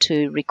phone app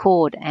to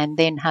record, and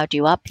then how do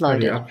you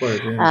upload it?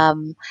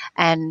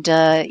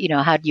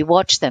 How do you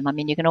watch them? I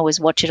mean, you can always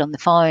watch it on the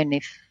phone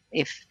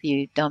if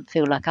you don't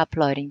feel like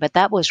uploading, but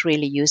that was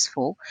really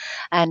useful.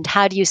 And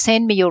how do you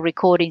send me your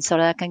recording so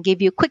that I can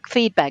give you quick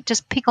feedback?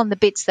 Just pick on the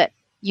bits that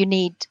you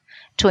need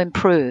to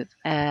improve,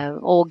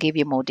 or give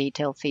you more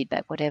detailed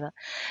feedback, whatever.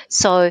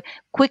 So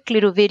quick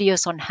little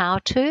videos on how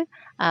to,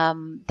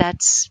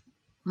 that's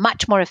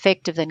much more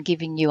effective than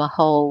giving you a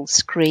whole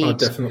screen. Oh,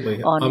 definitely.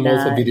 I'm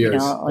all for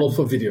videos. All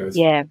for videos.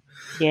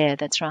 Yeah,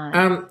 that's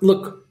right.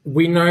 Look,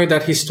 we know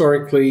that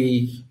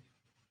historically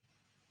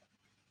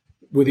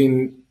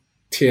within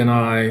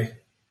TNI,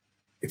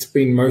 it's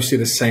been mostly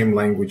the same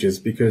languages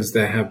because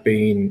there have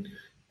been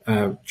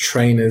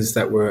trainers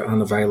that were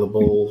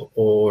unavailable,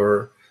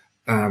 or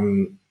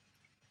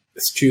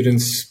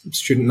student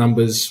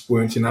numbers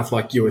weren't enough,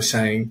 like you were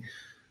saying.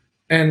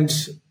 And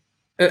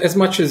as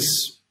much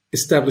as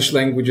established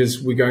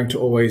languages we're going to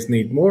always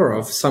need more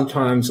of,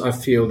 sometimes I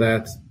feel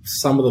that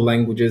some of the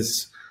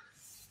languages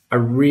are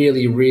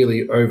really,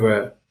 really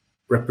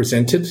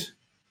overrepresented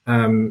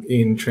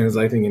in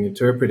translating and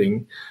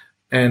interpreting,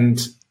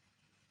 and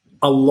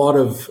a lot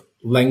of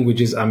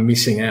languages are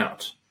missing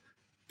out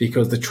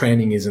because the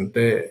training isn't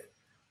there.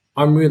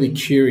 I'm really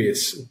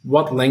curious,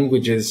 what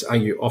languages are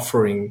you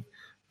offering?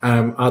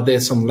 Are there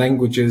some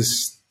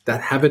languages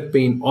that haven't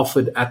been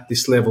offered at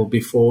this level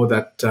before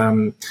that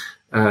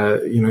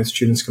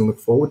students can look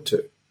forward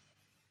to?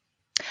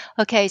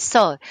 Okay,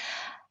 so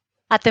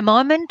at the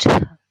moment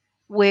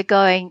we're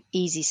going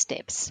easy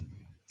steps.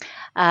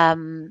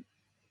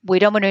 We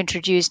don't want to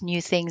introduce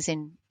new things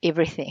in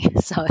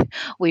everything. So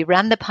we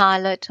ran the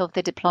pilot of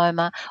the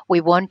diploma. We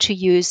want to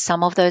use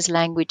some of those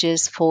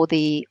languages for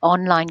the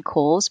online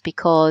course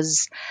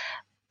because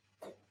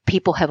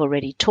people have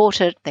already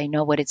taught it, they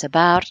know what it's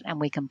about, and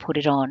we can put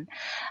it on.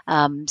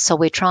 So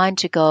we're trying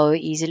to go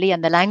easily.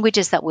 And the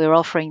languages that we're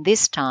offering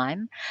this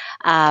time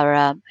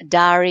are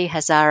Dari,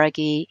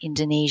 Hazaragi,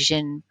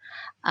 Indonesian,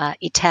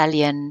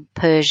 Italian,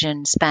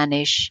 Persian,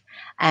 Spanish,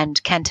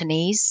 and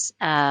Cantonese.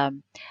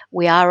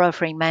 We are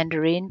offering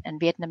Mandarin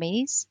and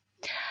Vietnamese.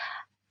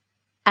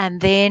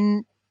 And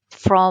then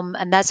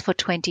that's for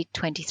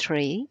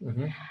 2023.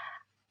 Mm-hmm.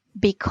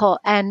 Because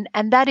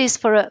that is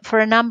for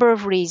a number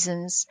of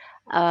reasons.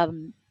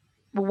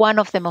 One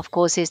of them, of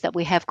course, is that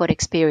we have got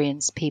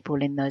experienced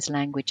people in those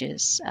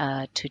languages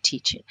to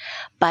teach it.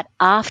 But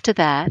after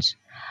that,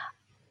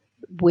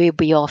 we'll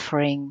be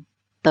offering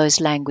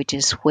those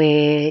languages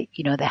where,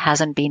 there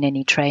hasn't been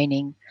any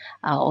training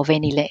of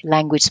any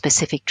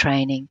language-specific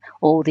training,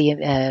 all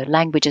the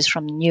languages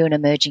from new and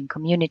emerging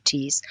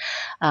communities.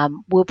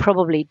 We'll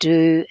probably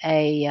do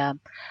a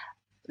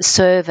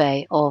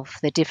survey of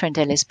the different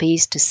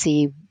LSPs to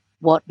see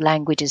what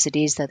languages it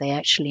is that they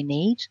actually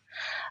need,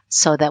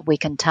 so that we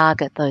can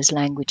target those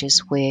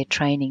languages where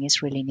training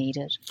is really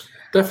needed.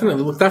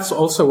 Definitely. Look, that's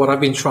also what I've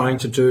been trying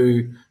to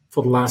do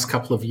for the last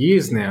couple of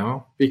years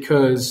now,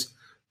 because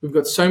we've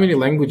got so many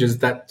languages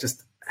that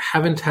just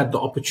haven't had the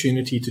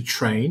opportunity to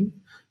train.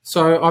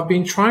 So I've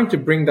been trying to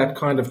bring that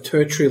kind of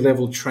tertiary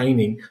level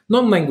training,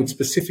 non-language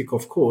specific,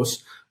 of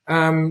course,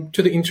 to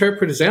the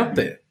interpreters out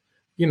there,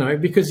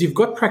 because you've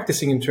got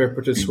practicing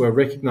interpreters who are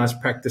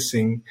recognized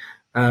practicing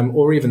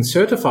or even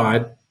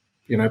certified.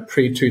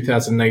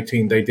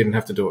 Pre-2018, they didn't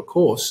have to do a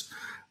course.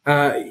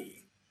 They're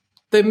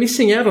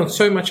missing out on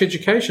so much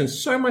education,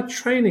 so much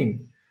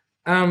training.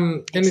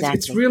 And Exactly.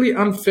 it's really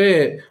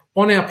unfair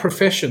on our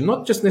profession,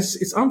 not just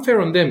necessarily, it's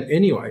unfair on them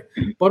anyway,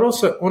 but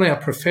also on our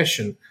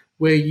profession,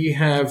 where you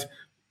have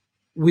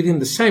within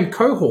the same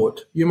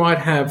cohort, you might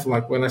have,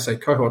 like when I say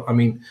cohort, I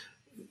mean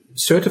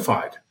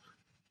certified.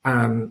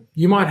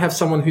 You might have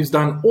someone who's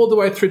done all the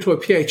way through to a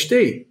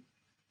PhD,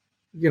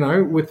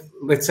 with,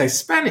 let's say,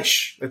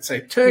 Spanish, let's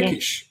say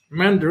Turkish,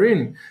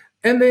 Mandarin.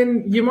 And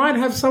then you might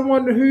have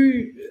someone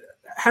who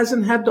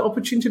hasn't had the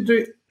opportunity to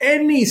do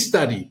any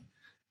study,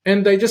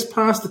 and they just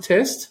passed the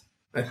test,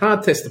 a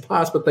hard test to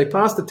pass, but they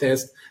passed the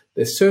test,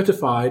 they're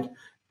certified,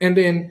 and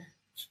then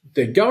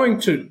they're going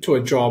to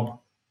a job.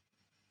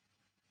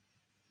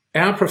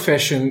 Our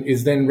profession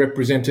is then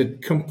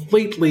represented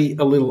completely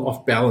a little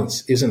off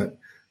balance, isn't it?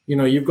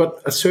 You've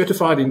got a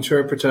certified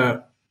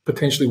interpreter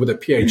potentially with a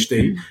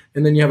PhD,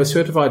 and then you have a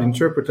certified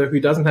interpreter who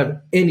doesn't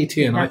have any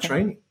TNI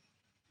training.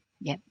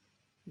 Yeah,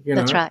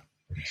 that's right.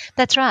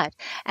 That's right.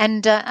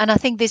 And I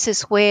think this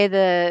is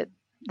where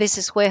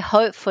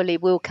hopefully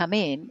we'll come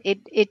in.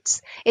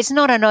 It's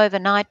not an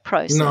overnight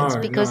process,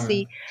 because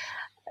it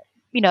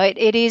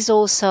is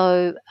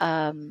also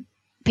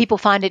people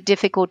find it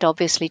difficult,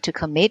 obviously, to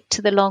commit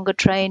to the longer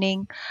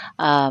training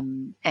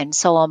and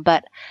so on.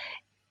 But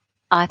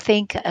I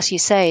think, as you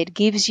say, it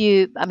gives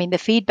you, the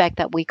feedback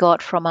that we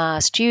got from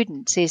our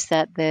students is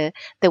that the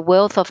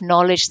wealth of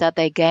knowledge that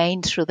they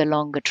gained through the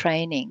longer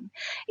training,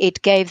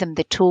 it gave them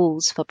the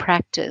tools for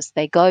practice.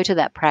 They go to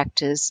that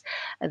practice.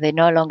 They're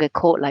no longer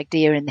caught like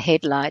deer in the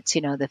headlights,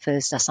 the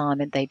first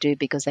assignment they do,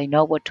 because they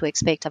know what to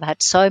expect. I've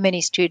had so many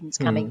students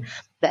coming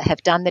that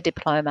have done the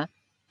diploma.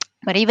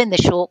 But even the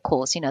short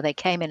course, they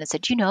came in and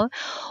said,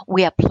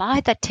 we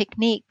applied that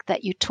technique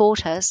that you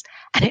taught us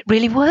and it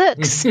really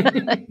works.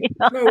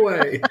 No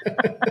way.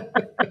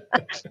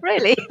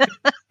 Really?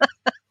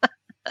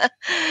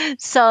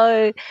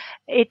 So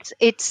it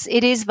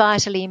is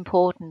vitally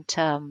important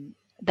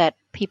that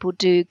people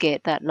do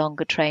get that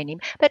longer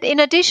training. But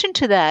in addition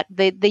to that,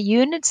 the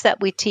units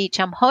that we teach,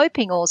 I'm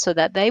hoping also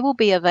that they will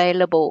be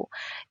available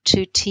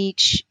to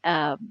teach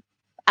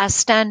as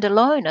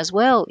standalone as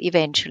well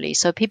eventually.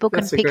 So people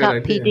can That's a pick great up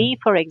idea. PD,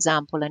 for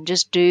example, and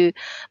just do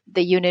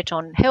the unit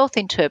on health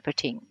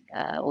interpreting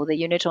or the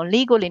unit on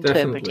legal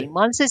interpreting. Definitely.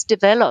 Once it's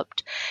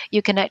developed,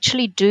 you can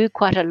actually do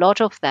quite a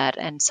lot of that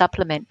and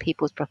supplement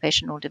people's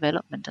professional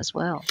development as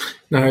well.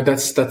 No,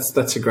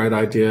 that's a great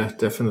idea.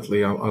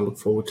 Definitely. I look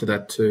forward to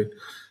that too.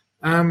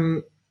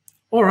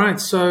 All right.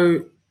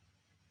 So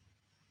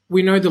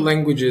we know the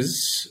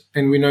languages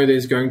and we know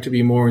there's going to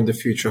be more in the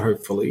future,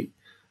 hopefully.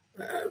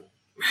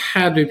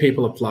 How do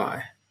people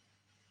apply?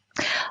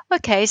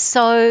 Okay,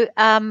 so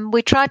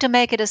we try to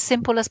make it as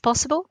simple as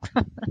possible.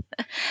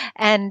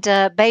 And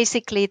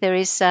basically there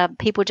is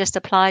people just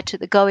apply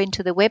go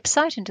into the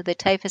website, into the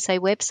TAFE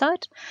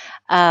website,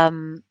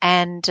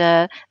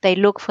 and they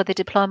look for the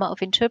Diploma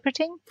of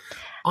Interpreting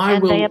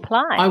they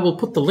apply. I will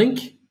put the link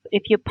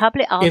if you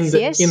publish in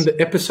the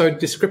episode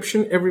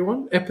description,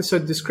 everyone.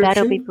 Episode description.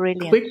 That'll be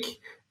brilliant. Click,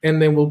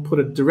 and then we'll put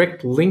a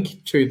direct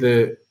link to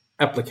the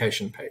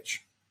application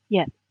page.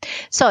 Yeah.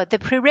 So the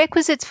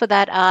prerequisites for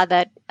that are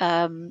that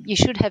you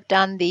should have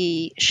done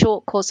the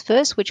short course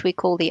first, which we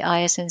call the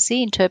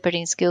ISNC,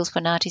 Interpreting Skills for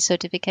NAATI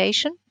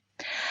Certification.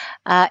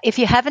 If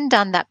you haven't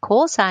done that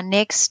course, our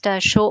next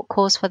short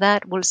course for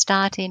that will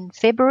start in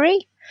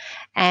February,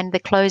 and the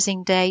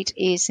closing date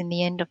is in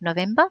the end of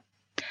November.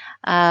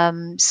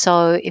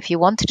 So if you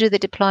want to do the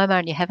diploma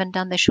and you haven't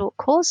done the short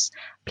course,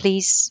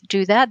 please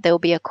do that. There will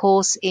be a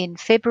course in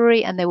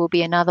February and there will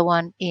be another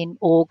one in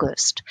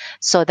August,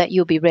 so that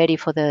you'll be ready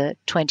for the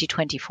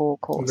 2024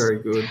 course.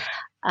 Very good.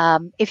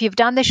 If you've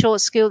done the short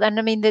skill, and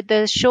I mean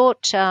the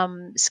short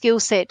skill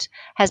set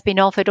has been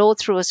offered all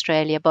through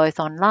Australia, both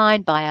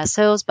online, by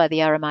ourselves, by the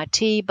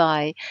RMIT,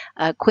 by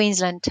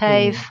Queensland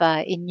TAFE,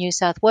 in New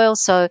South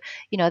Wales. So,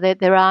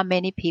 there are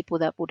many people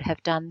that would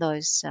have done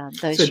those. So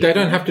they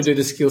don't have to do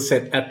the skill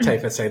set at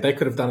TAFE, say. They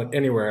could have done it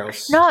anywhere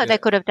else. No, they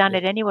could have done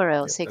it anywhere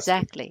else,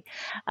 exactly.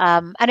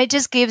 And it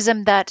just gives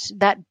them that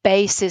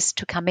basis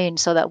to come in,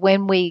 so that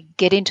when we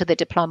get into the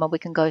diploma, we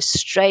can go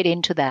straight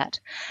into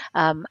that.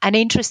 And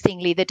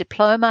interestingly, the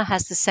diploma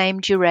has the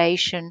same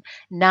duration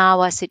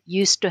now as it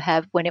used to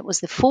have when it was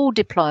the full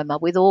diploma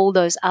with all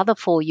those other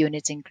 4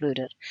 units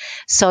included.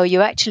 So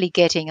you're actually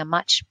getting a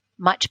much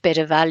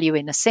better value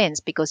in a sense,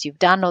 because you've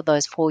done all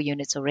those 4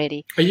 units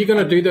already. Are you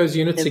going to do those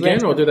units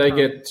again, or do they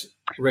get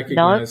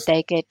recognized? No,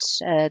 they get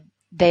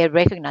they're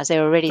recognized.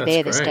 They're already That's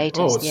there, great. the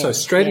status. Oh, so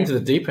straight into the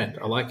deep end.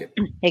 I like it.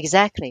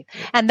 Exactly.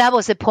 And that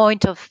was the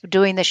point of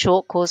doing the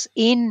short course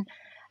in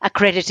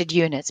accredited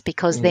units,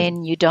 because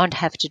then you don't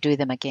have to do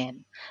them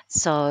again.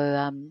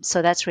 So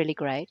that's really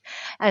great.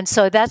 And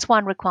so that's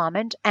one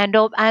requirement. And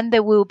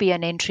there will be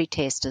an entry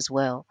test as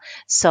well.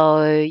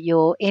 So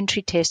your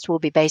entry test will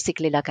be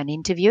basically like an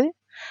interview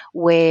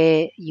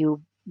where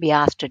you be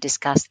asked to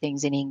discuss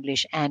things in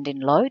English and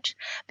in LOTE,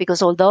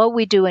 because although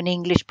we do an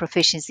English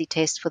proficiency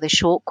test for the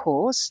short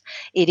course,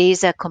 it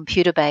is a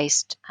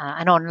computer-based,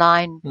 an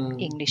online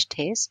English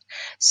test.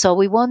 So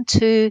we want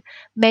to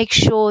make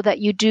sure that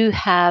you do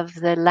have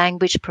the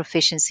language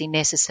proficiency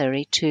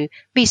necessary to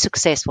be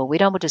successful. We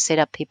don't want to set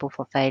up people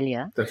for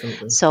failure.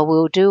 Definitely. So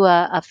we'll do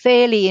a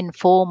fairly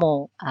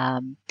informal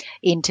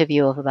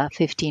interview of about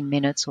 15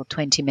 minutes or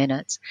 20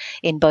 minutes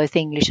in both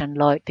English and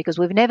LOTE, because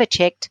we've never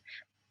checked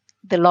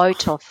the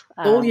LOTE of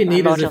all you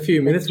need is a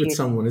few minutes with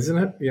someone, isn't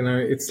it?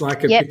 It's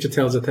like a picture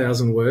tells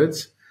 1,000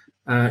 words.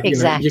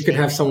 Exactly. You could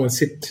have someone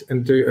sit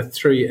and do a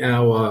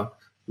 3-hour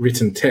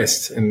written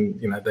test, and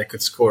they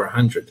could score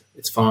 100.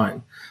 It's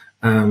fine.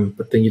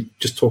 But then you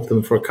just talk to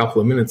them for a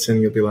couple of minutes,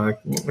 and you'll be like,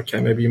 okay,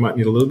 maybe you might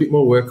need a little bit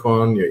more work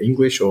on your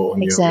English or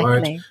on your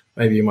LOTE.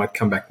 Maybe you might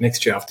come back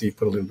next year after you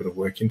put a little bit of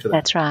work into that.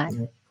 That's right.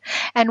 Yeah.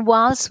 And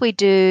whilst we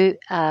do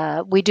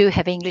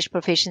have English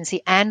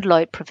proficiency and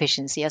LOTE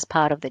proficiency as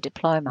part of the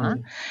diploma,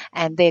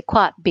 and they're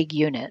quite big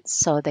units,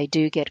 so they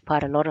do get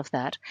quite a lot of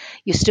that,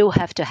 you still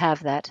have to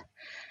have that.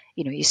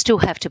 You still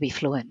have to be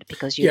fluent,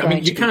 because you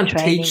can't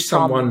teach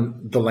someone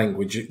the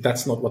language.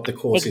 That's not what the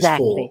course is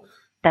for.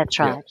 That's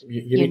right.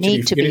 Yeah. You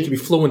need to be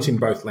fluent in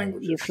both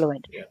languages. You're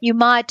fluent. Yeah. You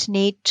might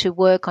need to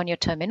work on your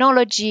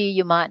terminology.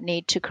 You might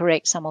need to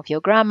correct some of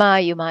your grammar.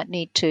 You might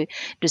need to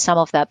do some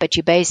of that, but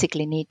you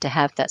basically need to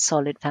have that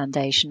solid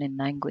foundation in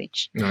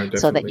language,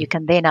 so that you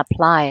can then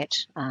apply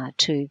it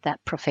to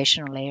that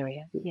professional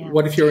area. Yeah.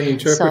 What if you're an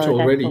interpreter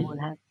already?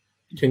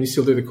 Can you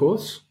still do the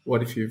course?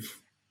 What if you've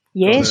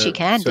Yes, you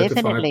can,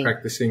 certified definitely.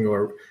 Practicing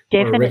or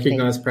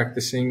recognized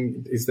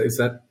practicing? Is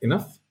that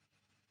enough?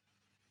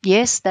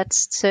 Yes,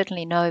 that's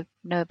certainly no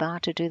bar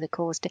to do the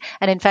course.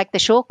 And in fact, the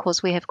short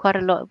course, we have quite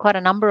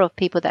a number of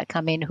people that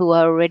come in who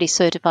are already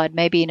certified,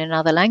 maybe in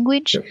another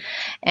language,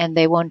 and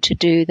they want to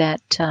do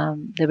that,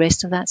 the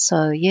rest of that.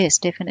 So yes,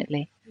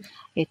 definitely,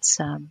 it's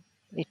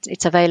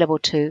available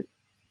to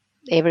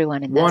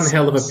everyone in that One sense.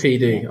 hell of a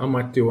PD. I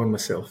might do one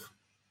myself.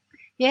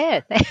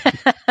 Yeah.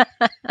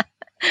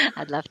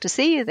 I'd love to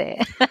see you there.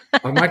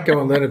 I might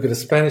go and learn a bit of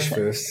Spanish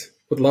first.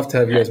 Would love to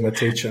have you as my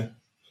teacher.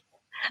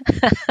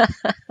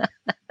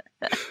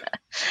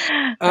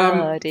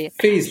 Oh dear.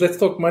 Fees. Let's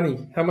talk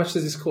money. How much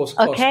does this course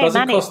cost? Okay, does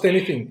money. It cost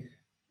anything?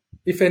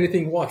 If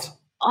anything, what?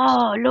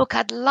 Oh, look,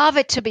 I'd love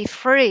it to be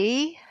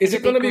free. Is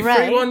it going to be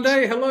free one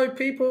day? Hello,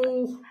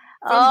 people.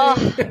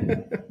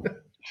 Funding.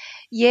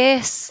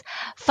 Yes.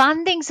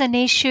 Funding's an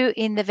issue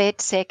in the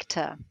vet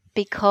sector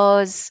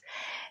because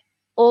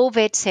all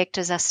vet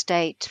sectors are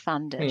state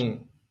funded.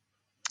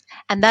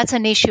 And that's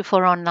an issue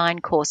for online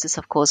courses,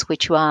 of course,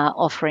 which we are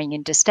offering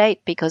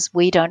interstate because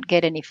we don't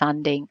get any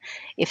funding.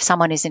 If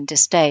someone is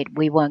interstate,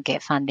 we won't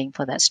get funding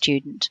for that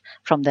student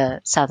from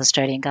the South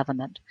Australian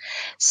government.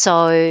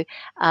 So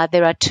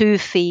there are two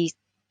fee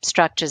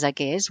structures, I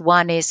guess.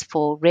 One is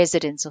for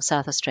residents of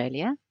South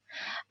Australia,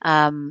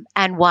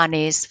 and one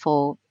is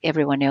for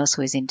everyone else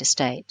who is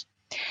interstate.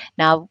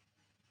 Now,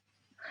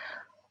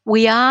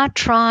 we are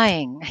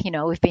trying,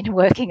 we've been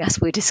working, as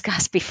we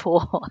discussed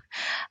before,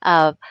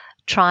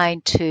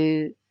 trying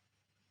to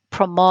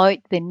promote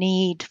the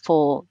need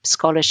for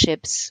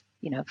scholarships,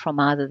 from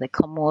either the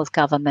Commonwealth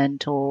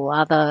Government or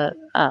other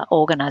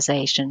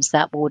organisations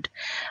that would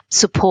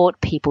support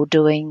people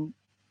doing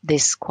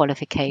this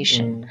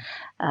qualification,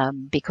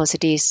 because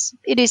it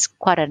is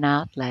quite an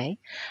outlay.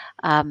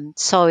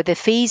 So the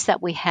fees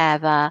that we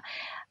have are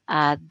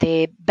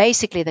they're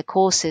basically, the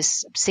course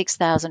is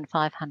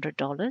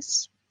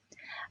 $6,500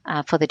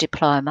 for the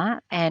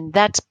diploma, and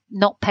that's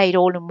not paid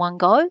all in one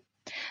go.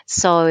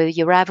 So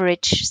your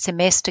average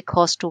semester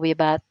cost will be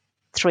about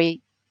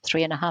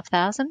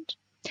 $3,500.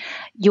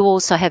 You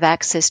also have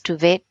access to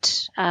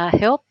vet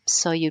help,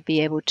 so you'll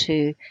be able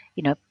to,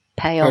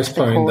 pay off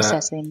the course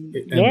as in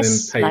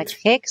like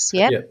HECS,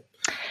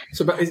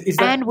 So, but is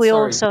that? And we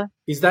also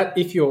is that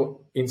if you're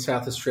in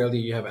South Australia,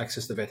 you have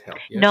access to vet help?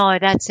 Yeah? No,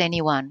 that's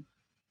anyone.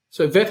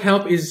 So vet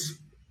help is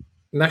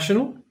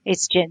national?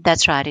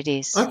 That's right, it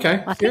is.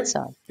 Okay, I think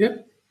so.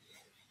 Yep.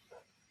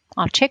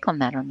 I'll check on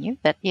that on you,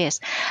 but yes.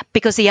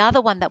 Because the other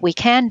one that we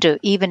can do,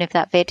 even if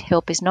that vet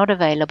help is not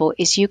available,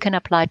 is you can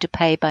apply to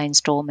pay by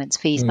installments,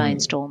 fees by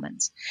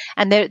installments.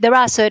 And there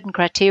are certain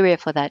criteria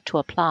for that to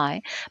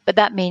apply, but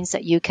that means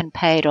that you can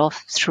pay it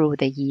off through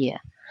the year,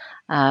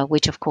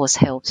 which of course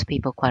helps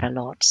people quite a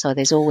lot. So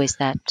there's always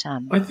that.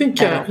 I think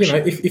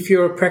if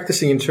you're a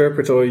practicing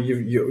interpreter, or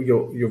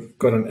you've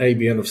got an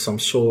ABN of some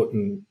sort,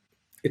 and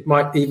it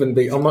might even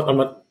be. I'm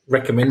not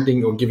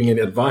recommending or giving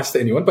any advice to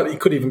anyone, but it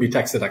could even be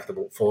tax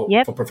deductible for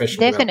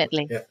professional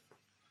definitely.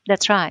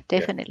 That's right,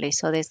 definitely. Yeah.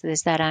 So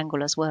there's that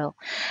angle as well.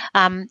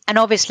 And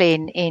obviously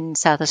in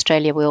South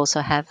Australia we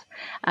also have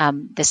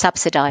the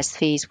subsidised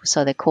fees.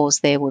 So the course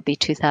there would be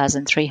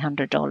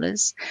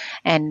 $2,300,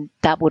 and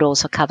that would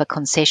also cover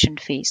concession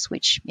fees,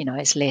 which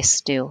is less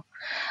still.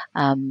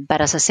 But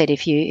as I said,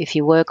 if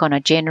you work on a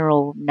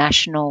general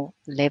national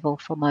level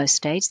for most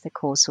states, the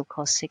course will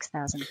cost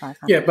 $6,500.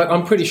 Yeah, but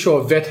I'm pretty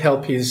sure Vet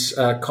Help is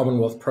a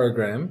Commonwealth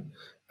program.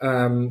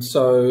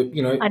 So,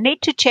 I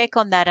need to check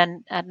on that,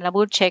 and I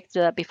will check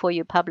that before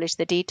you publish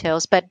the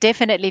details. But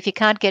definitely, if you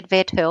can't get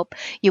vet help,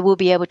 you will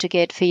be able to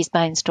get fees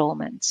by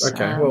installments.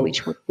 Okay,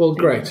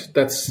 great.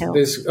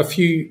 There's a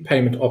few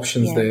payment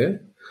options there.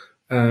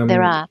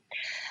 There are.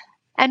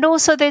 And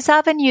also there's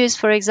avenues,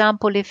 for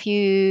example, if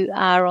you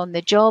are on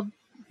the job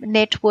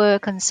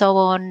network and so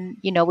on,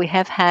 we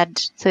have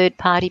had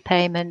third-party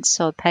payments,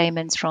 so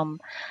payments from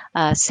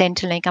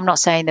Centrelink. I'm not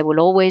saying they will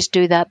always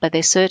do that, but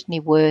they're certainly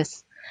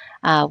worth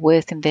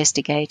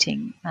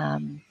investigating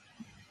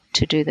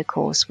to do the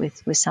course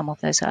with some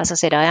of those. So as I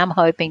said, I am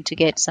hoping to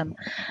get some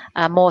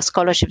more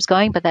scholarships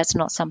going, but that's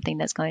not something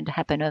that's going to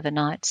happen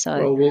overnight.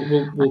 So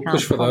we'll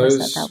push for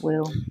those. That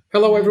will.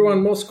 Hello,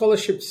 everyone. More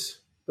scholarships.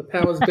 The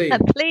powers be.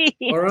 Please,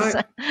 all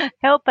right.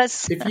 Help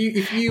us. If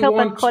you help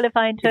want us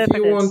qualify interpreters.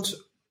 If you want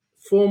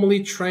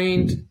formally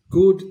trained,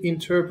 good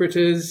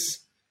interpreters,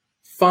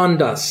 fund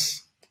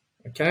us.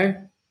 Okay,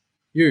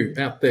 you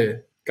out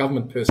there,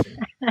 government person,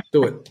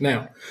 do it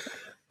now.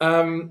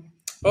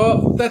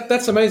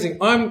 That's amazing.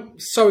 I'm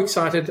so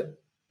excited.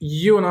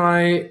 You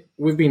and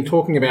we've been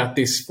talking about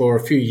this for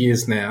a few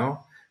years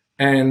now,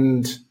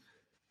 and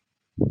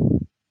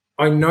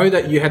I know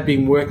that you had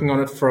been working on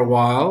it for a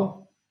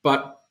while,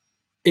 but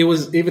it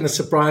was even a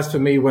surprise for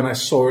me when I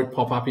saw it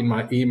pop up in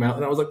my email,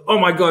 and I was like, oh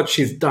my God,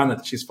 she's done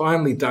it. She's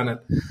finally done it.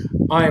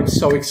 I am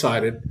so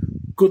excited.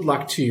 Good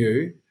luck to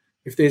you.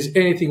 If there's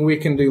anything we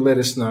can do, let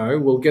us know.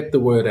 We'll get the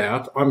word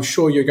out. I'm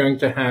sure you're going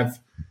to have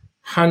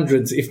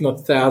hundreds, if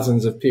not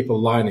thousands, of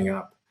people lining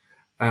up.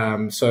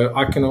 So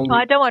I can only...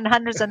 I don't want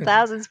hundreds and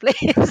thousands,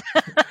 please.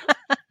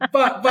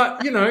 but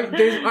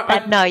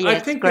I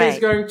think there's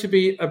going to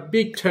be a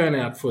big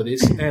turnout for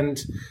this,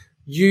 and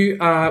you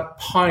are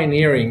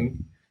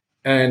pioneering,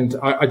 and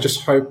I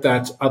just hope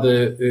that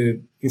other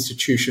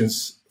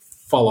institutions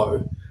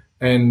follow.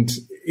 And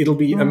it'll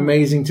be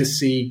amazing to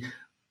see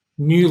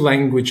new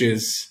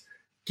languages,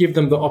 give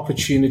them the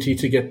opportunity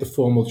to get the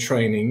formal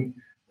training.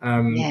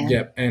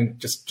 And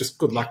just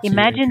good luck to you.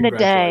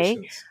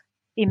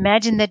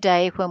 Imagine the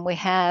day when we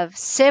have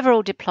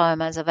several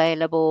diplomas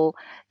available,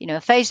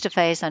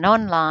 face-to-face and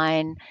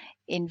online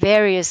in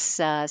various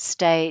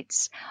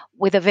states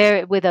with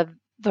a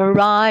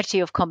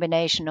variety of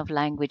combination of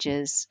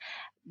languages,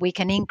 we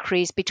can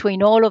increase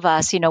between all of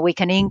us, we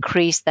can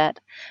increase that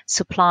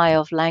supply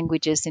of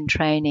languages in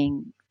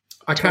training.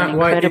 I can't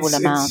wait. Incredible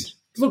amount.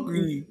 Look,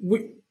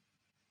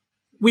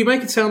 we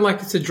make it sound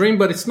like it's a dream,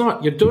 but it's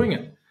not. You're doing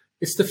it.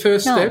 It's the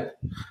first step.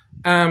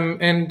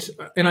 And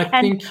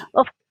I think,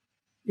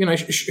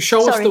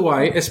 show us the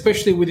way,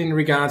 especially within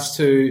regards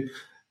to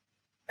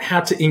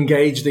how to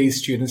engage these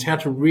students, how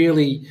to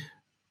really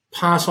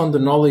pass on the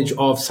knowledge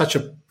of such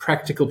a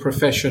practical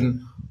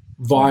profession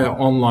via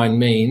online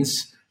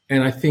means.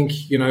 And I think,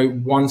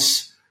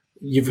 once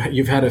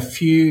you've had a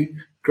few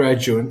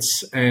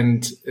graduates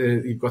and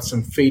you've got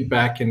some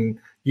feedback and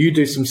you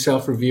do some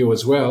self-review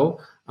as well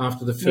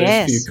after the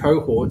first few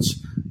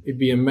cohorts, it'd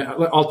be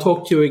I'll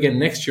talk to you again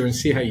next year and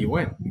see how you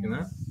went,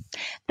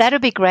 That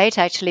would be great,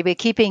 actually. We're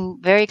keeping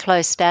very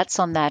close stats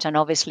on that, and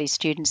obviously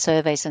student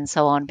surveys and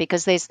so on,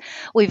 because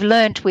we've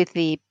learnt with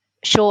the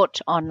short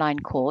online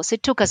course,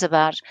 it took us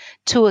about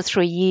 2 or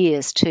 3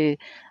 years to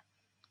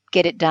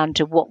get it down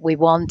to what we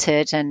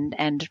wanted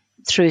and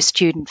through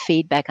student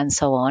feedback and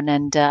so on.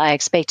 And I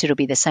expect it'll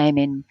be the same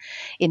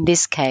in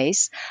this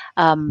case.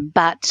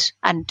 But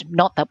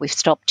not that we've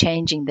stopped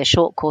changing the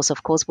short course.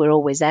 Of course, we're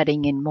always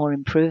adding in more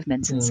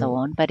improvements and so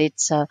on. But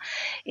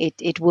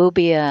it will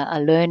be a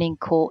learning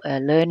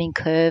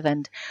curve,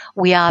 and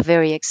we are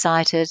very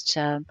excited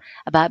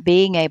about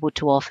being able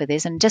to offer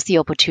this, and just the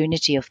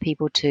opportunity of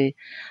people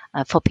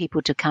for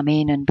people to come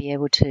in and be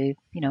able to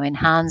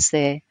enhance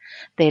their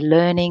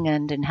learning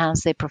and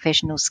enhance their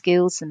professional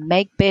skills and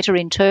make better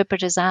interpreters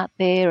out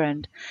there,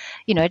 and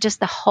just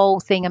the whole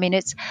thing. I mean,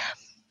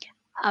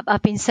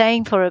 I've been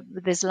saying for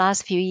this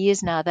last few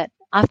years now that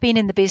I've been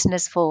in the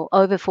business for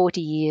over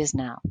 40 years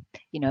now.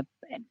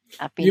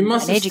 I've been You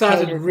must an have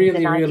started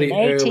really, really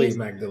 1980s. early,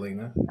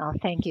 Magdalena. Oh,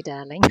 thank you,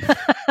 darling.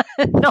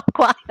 Not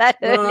quite that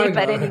early,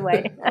 but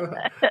anyway.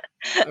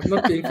 I'm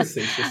not being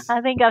facetious.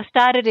 I think I've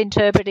started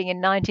interpreting in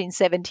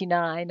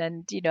 1979,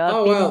 and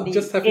I've been in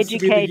just happens to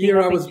be the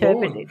year I was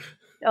born.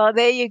 Oh,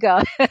 there you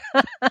go.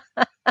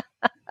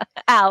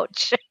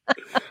 Ouch.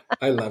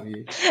 I love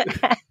you.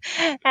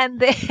 and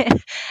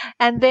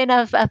then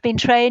I've been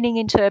training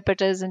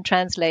interpreters and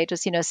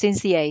translators, since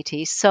the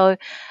 80s. So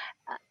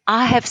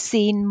I have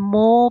seen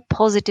more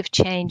positive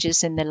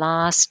changes in the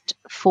last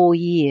 5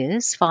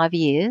 years.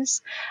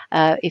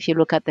 If you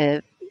look at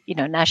the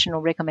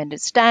national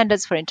recommended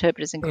standards for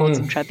interpreters in courts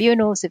and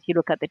tribunals, if you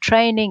look at the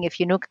training, if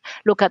you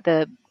look at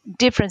the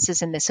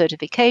differences in the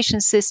certification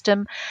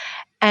system,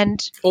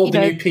 and all the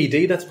new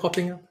PD that's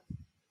popping up.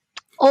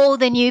 All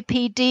the new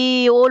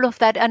PD, all of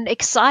that, and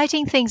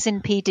exciting things in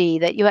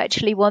PD that you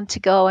actually want to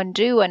go and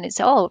do. And it's,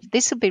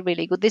 this will be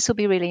really good. This will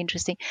be really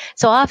interesting.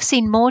 So I've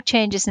seen more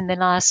changes in the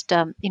last,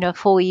 4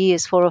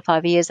 or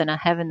 5 years than I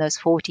have in those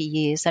 40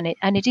 years. And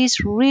it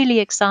is really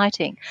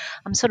exciting.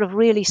 I'm sort of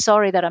really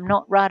sorry that I'm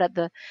not right at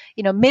the,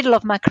 middle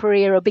of my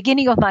career or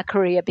beginning of my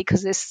career,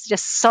 because there's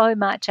just so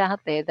much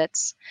out there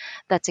that's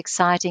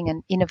exciting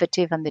and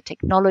innovative, and the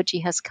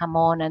technology has come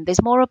on, and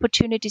there's more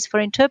opportunities for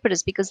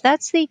interpreters, because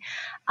that's the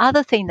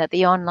other thing that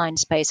the online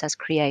space has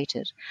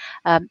created.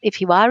 If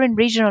you are in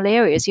regional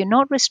areas, you're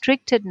not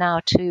restricted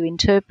now to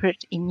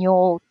interpret in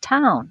your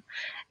town.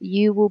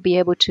 You will be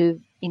able to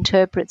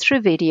interpret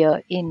through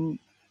video in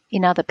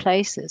other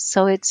places.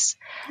 So it's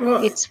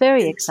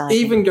very exciting.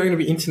 It's even going to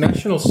be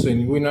international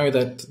soon. We know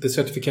that the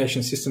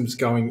certification system is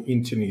going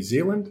into New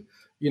Zealand.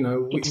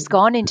 It's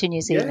gone into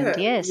New Zealand,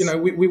 yes.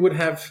 We would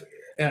have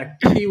our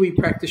Kiwi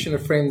practitioner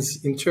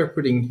friends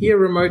interpreting here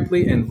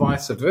remotely and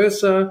vice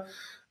versa.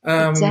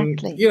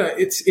 Exactly.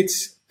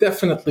 It's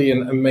definitely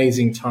an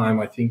amazing time,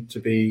 I think, to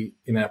be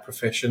in our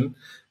profession.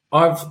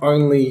 I've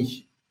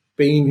only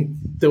been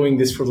doing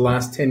this for the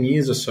last 10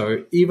 years or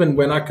so. Even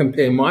when I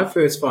compare my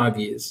first 5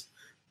 years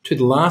to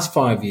the last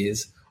 5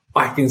 years,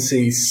 I can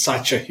see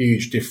such a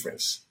huge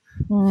difference.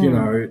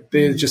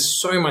 There's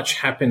just so much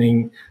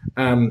happening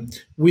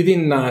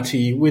within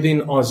NAATI,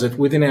 within AUSIT,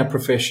 within our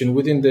profession,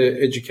 within the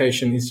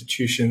education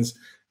institutions.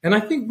 And I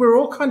think we're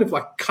all kind of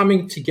like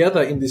coming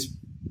together in this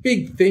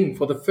big thing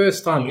for the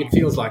first time. It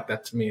feels like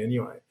that to me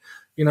anyway.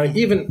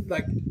 Even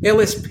like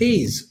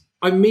LSPs,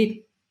 I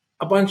meet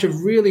a bunch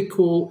of really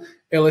cool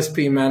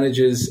LSP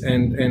managers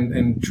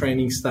and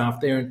training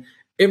staff there, and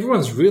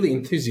everyone's really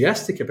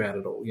enthusiastic about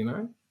it all,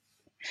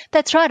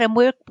 That's right,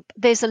 and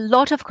there's a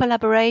lot of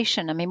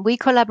collaboration. I mean, we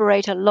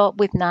collaborate a lot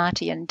with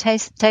NAATI, and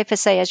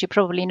TFSA, as you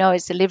probably know,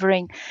 is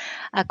delivering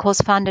a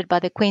course funded by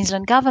the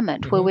Queensland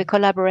Government, where we're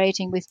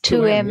collaborating with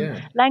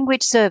 2M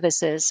Language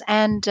Services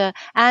and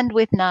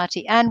with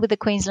NAATI and with the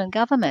Queensland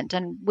Government.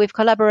 And we've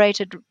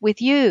collaborated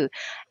with you,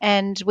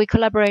 and we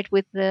collaborate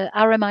with the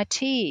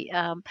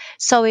RMIT.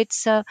 So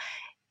it's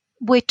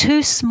we're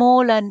too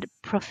small and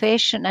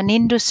profession and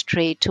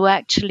industry to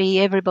actually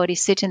everybody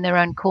sit in their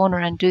own corner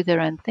and do their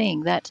own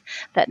thing. That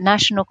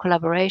national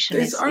collaboration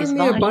is vital. There's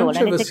only a bunch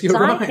of us, you're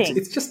right.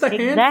 It's just a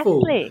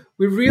handful.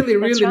 We really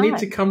need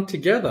to come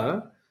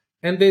together,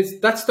 and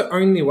that's the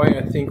only way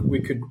I think we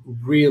could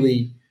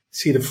really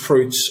see the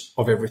fruits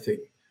of everything.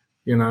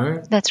 you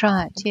know. That's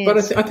right.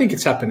 Yes. But I think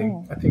it's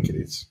happening. I think it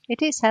is.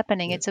 It is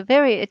happening. Yeah.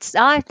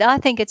 I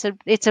think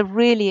it's a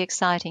really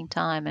exciting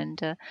time,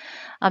 and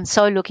I'm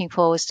so looking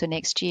forward to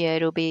next year.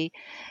 It'll be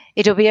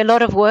a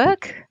lot of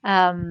work,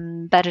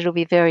 but it'll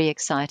be very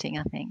exciting,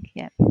 I think.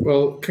 Yeah.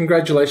 Well,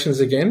 congratulations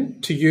again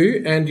to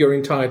you and your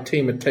entire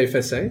team at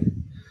TAFE SA.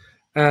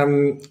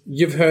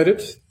 You've heard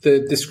it.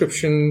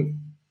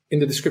 In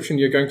the description,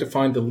 you're going to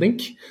find the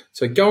link.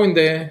 So go in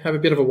there, have a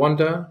bit of a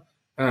wonder,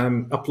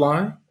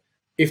 apply.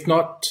 If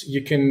not,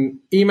 you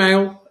can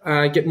email,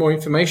 get more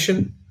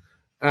information.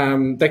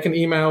 They can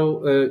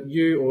email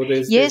you, or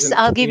there's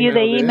I'll give you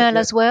the email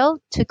as well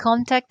to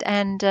contact.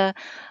 And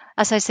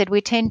as I said,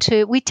 we tend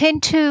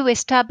to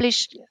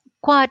establish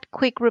quite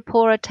quick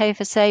rapport at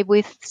TAFE SA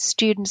with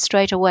students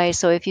straight away.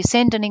 So if you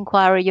send an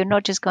inquiry, you're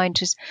not just going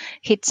to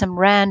hit some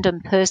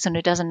random person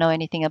who doesn't know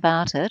anything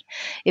about it.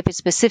 If it's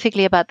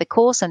specifically about the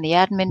course and the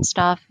admin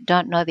staff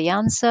don't know the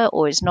answer,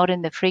 or is not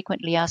in the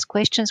frequently asked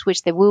questions,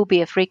 which there will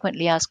be a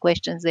frequently asked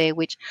questions there,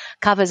 which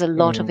covers a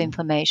lot of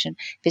information.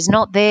 If it's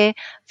not there,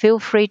 feel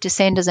free to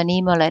send us an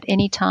email at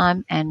any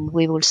time and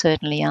we will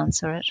certainly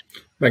answer it.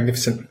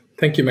 Magnificent.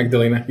 Thank you,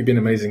 Magdalena. You've been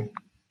amazing.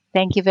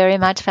 Thank you very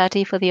much,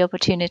 Fatih, for the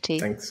opportunity.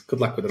 Thanks. Good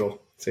luck with it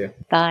all. See ya.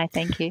 Bye.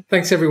 Thank you.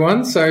 Thanks,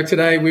 everyone. So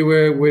today we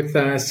were with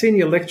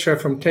Senior Lecturer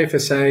from TAFE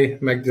SA,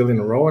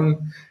 Magdalena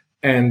Rowan.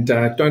 And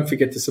don't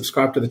forget to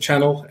subscribe to the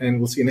channel, and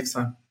we'll see you next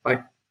time.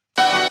 Bye.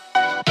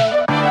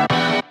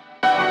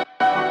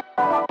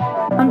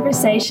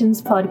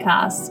 Conversations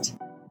Podcast.